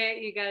appreciate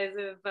it. You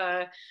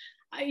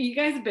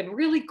guys have been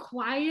really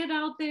quiet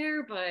out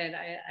there, but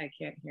I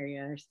can't hear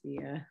you or see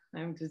you.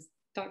 I'm just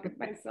talking to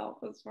myself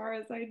as far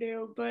as I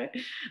do, but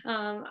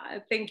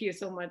thank you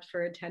so much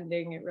for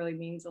attending. It really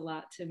means a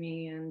lot to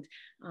me, and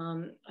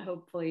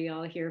hopefully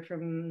I'll hear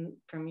from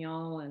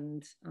y'all.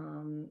 And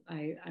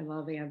I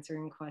love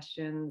answering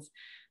questions.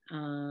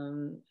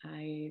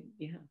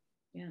 Reach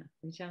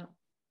out.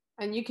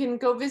 And you can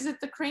go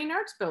visit the Crane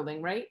Arts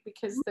building, right?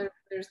 Because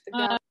there's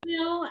the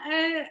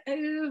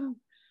gallery.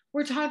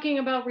 We're talking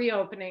about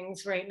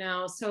reopenings right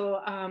now. So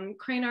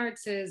Crane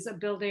Arts is a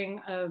building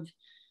of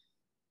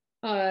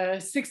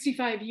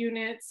 65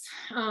 units,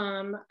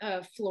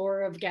 a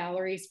floor of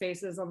gallery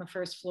spaces on the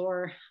first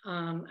floor.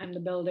 I'm the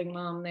building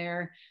mom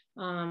there.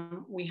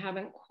 We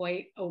haven't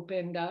quite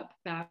opened up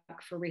back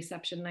for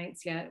reception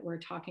nights yet. We're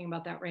talking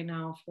about that right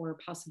now for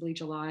possibly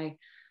July.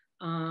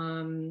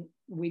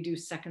 We do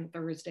second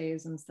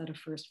Thursdays instead of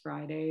first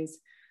Fridays.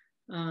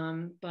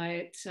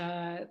 But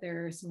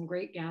there are some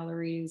great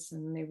galleries,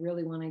 and they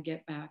really want to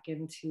get back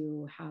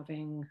into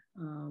having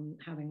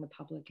the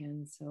public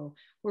in. So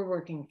we're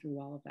working through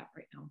all of that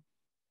right now.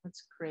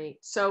 That's great.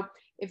 So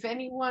if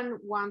anyone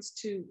wants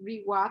to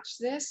rewatch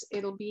this,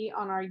 it'll be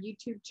on our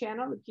YouTube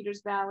channel, the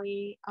Peters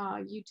Valley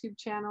YouTube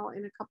channel,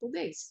 in a couple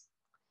days.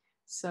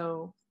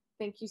 So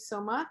thank you so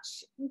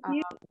much.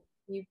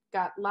 You've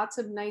got lots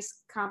of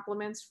nice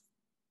compliments.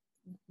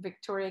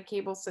 Victoria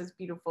Cable says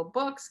beautiful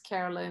books.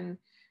 Carolyn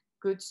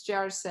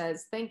Gutsjar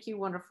says, thank you,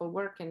 wonderful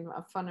work and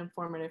a fun,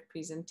 informative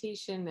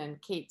presentation.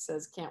 And Kate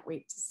says, can't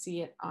wait to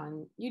see it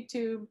on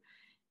YouTube.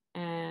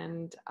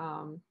 And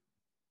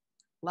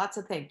lots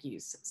of thank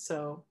yous.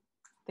 So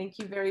thank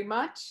you very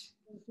much.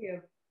 Thank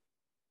you.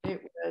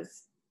 It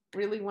was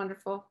really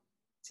wonderful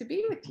to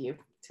be with you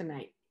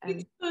tonight.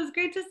 And it was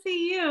great to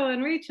see you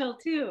and Rachel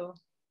too.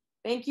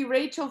 Thank you,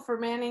 Rachel, for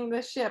manning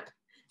the ship.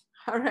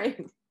 All right.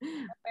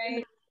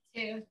 Right.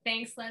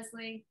 Thanks,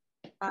 Leslie.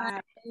 Bye.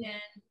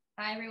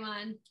 Bye,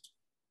 everyone.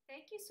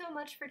 Thank you so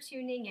much for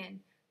tuning in.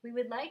 We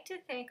would like to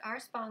thank our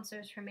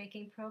sponsors for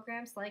making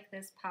programs like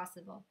this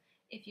possible.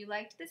 If you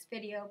liked this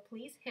video,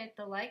 please hit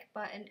the like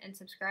button and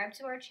subscribe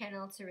to our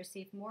channel to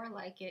receive more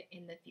like it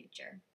in the future.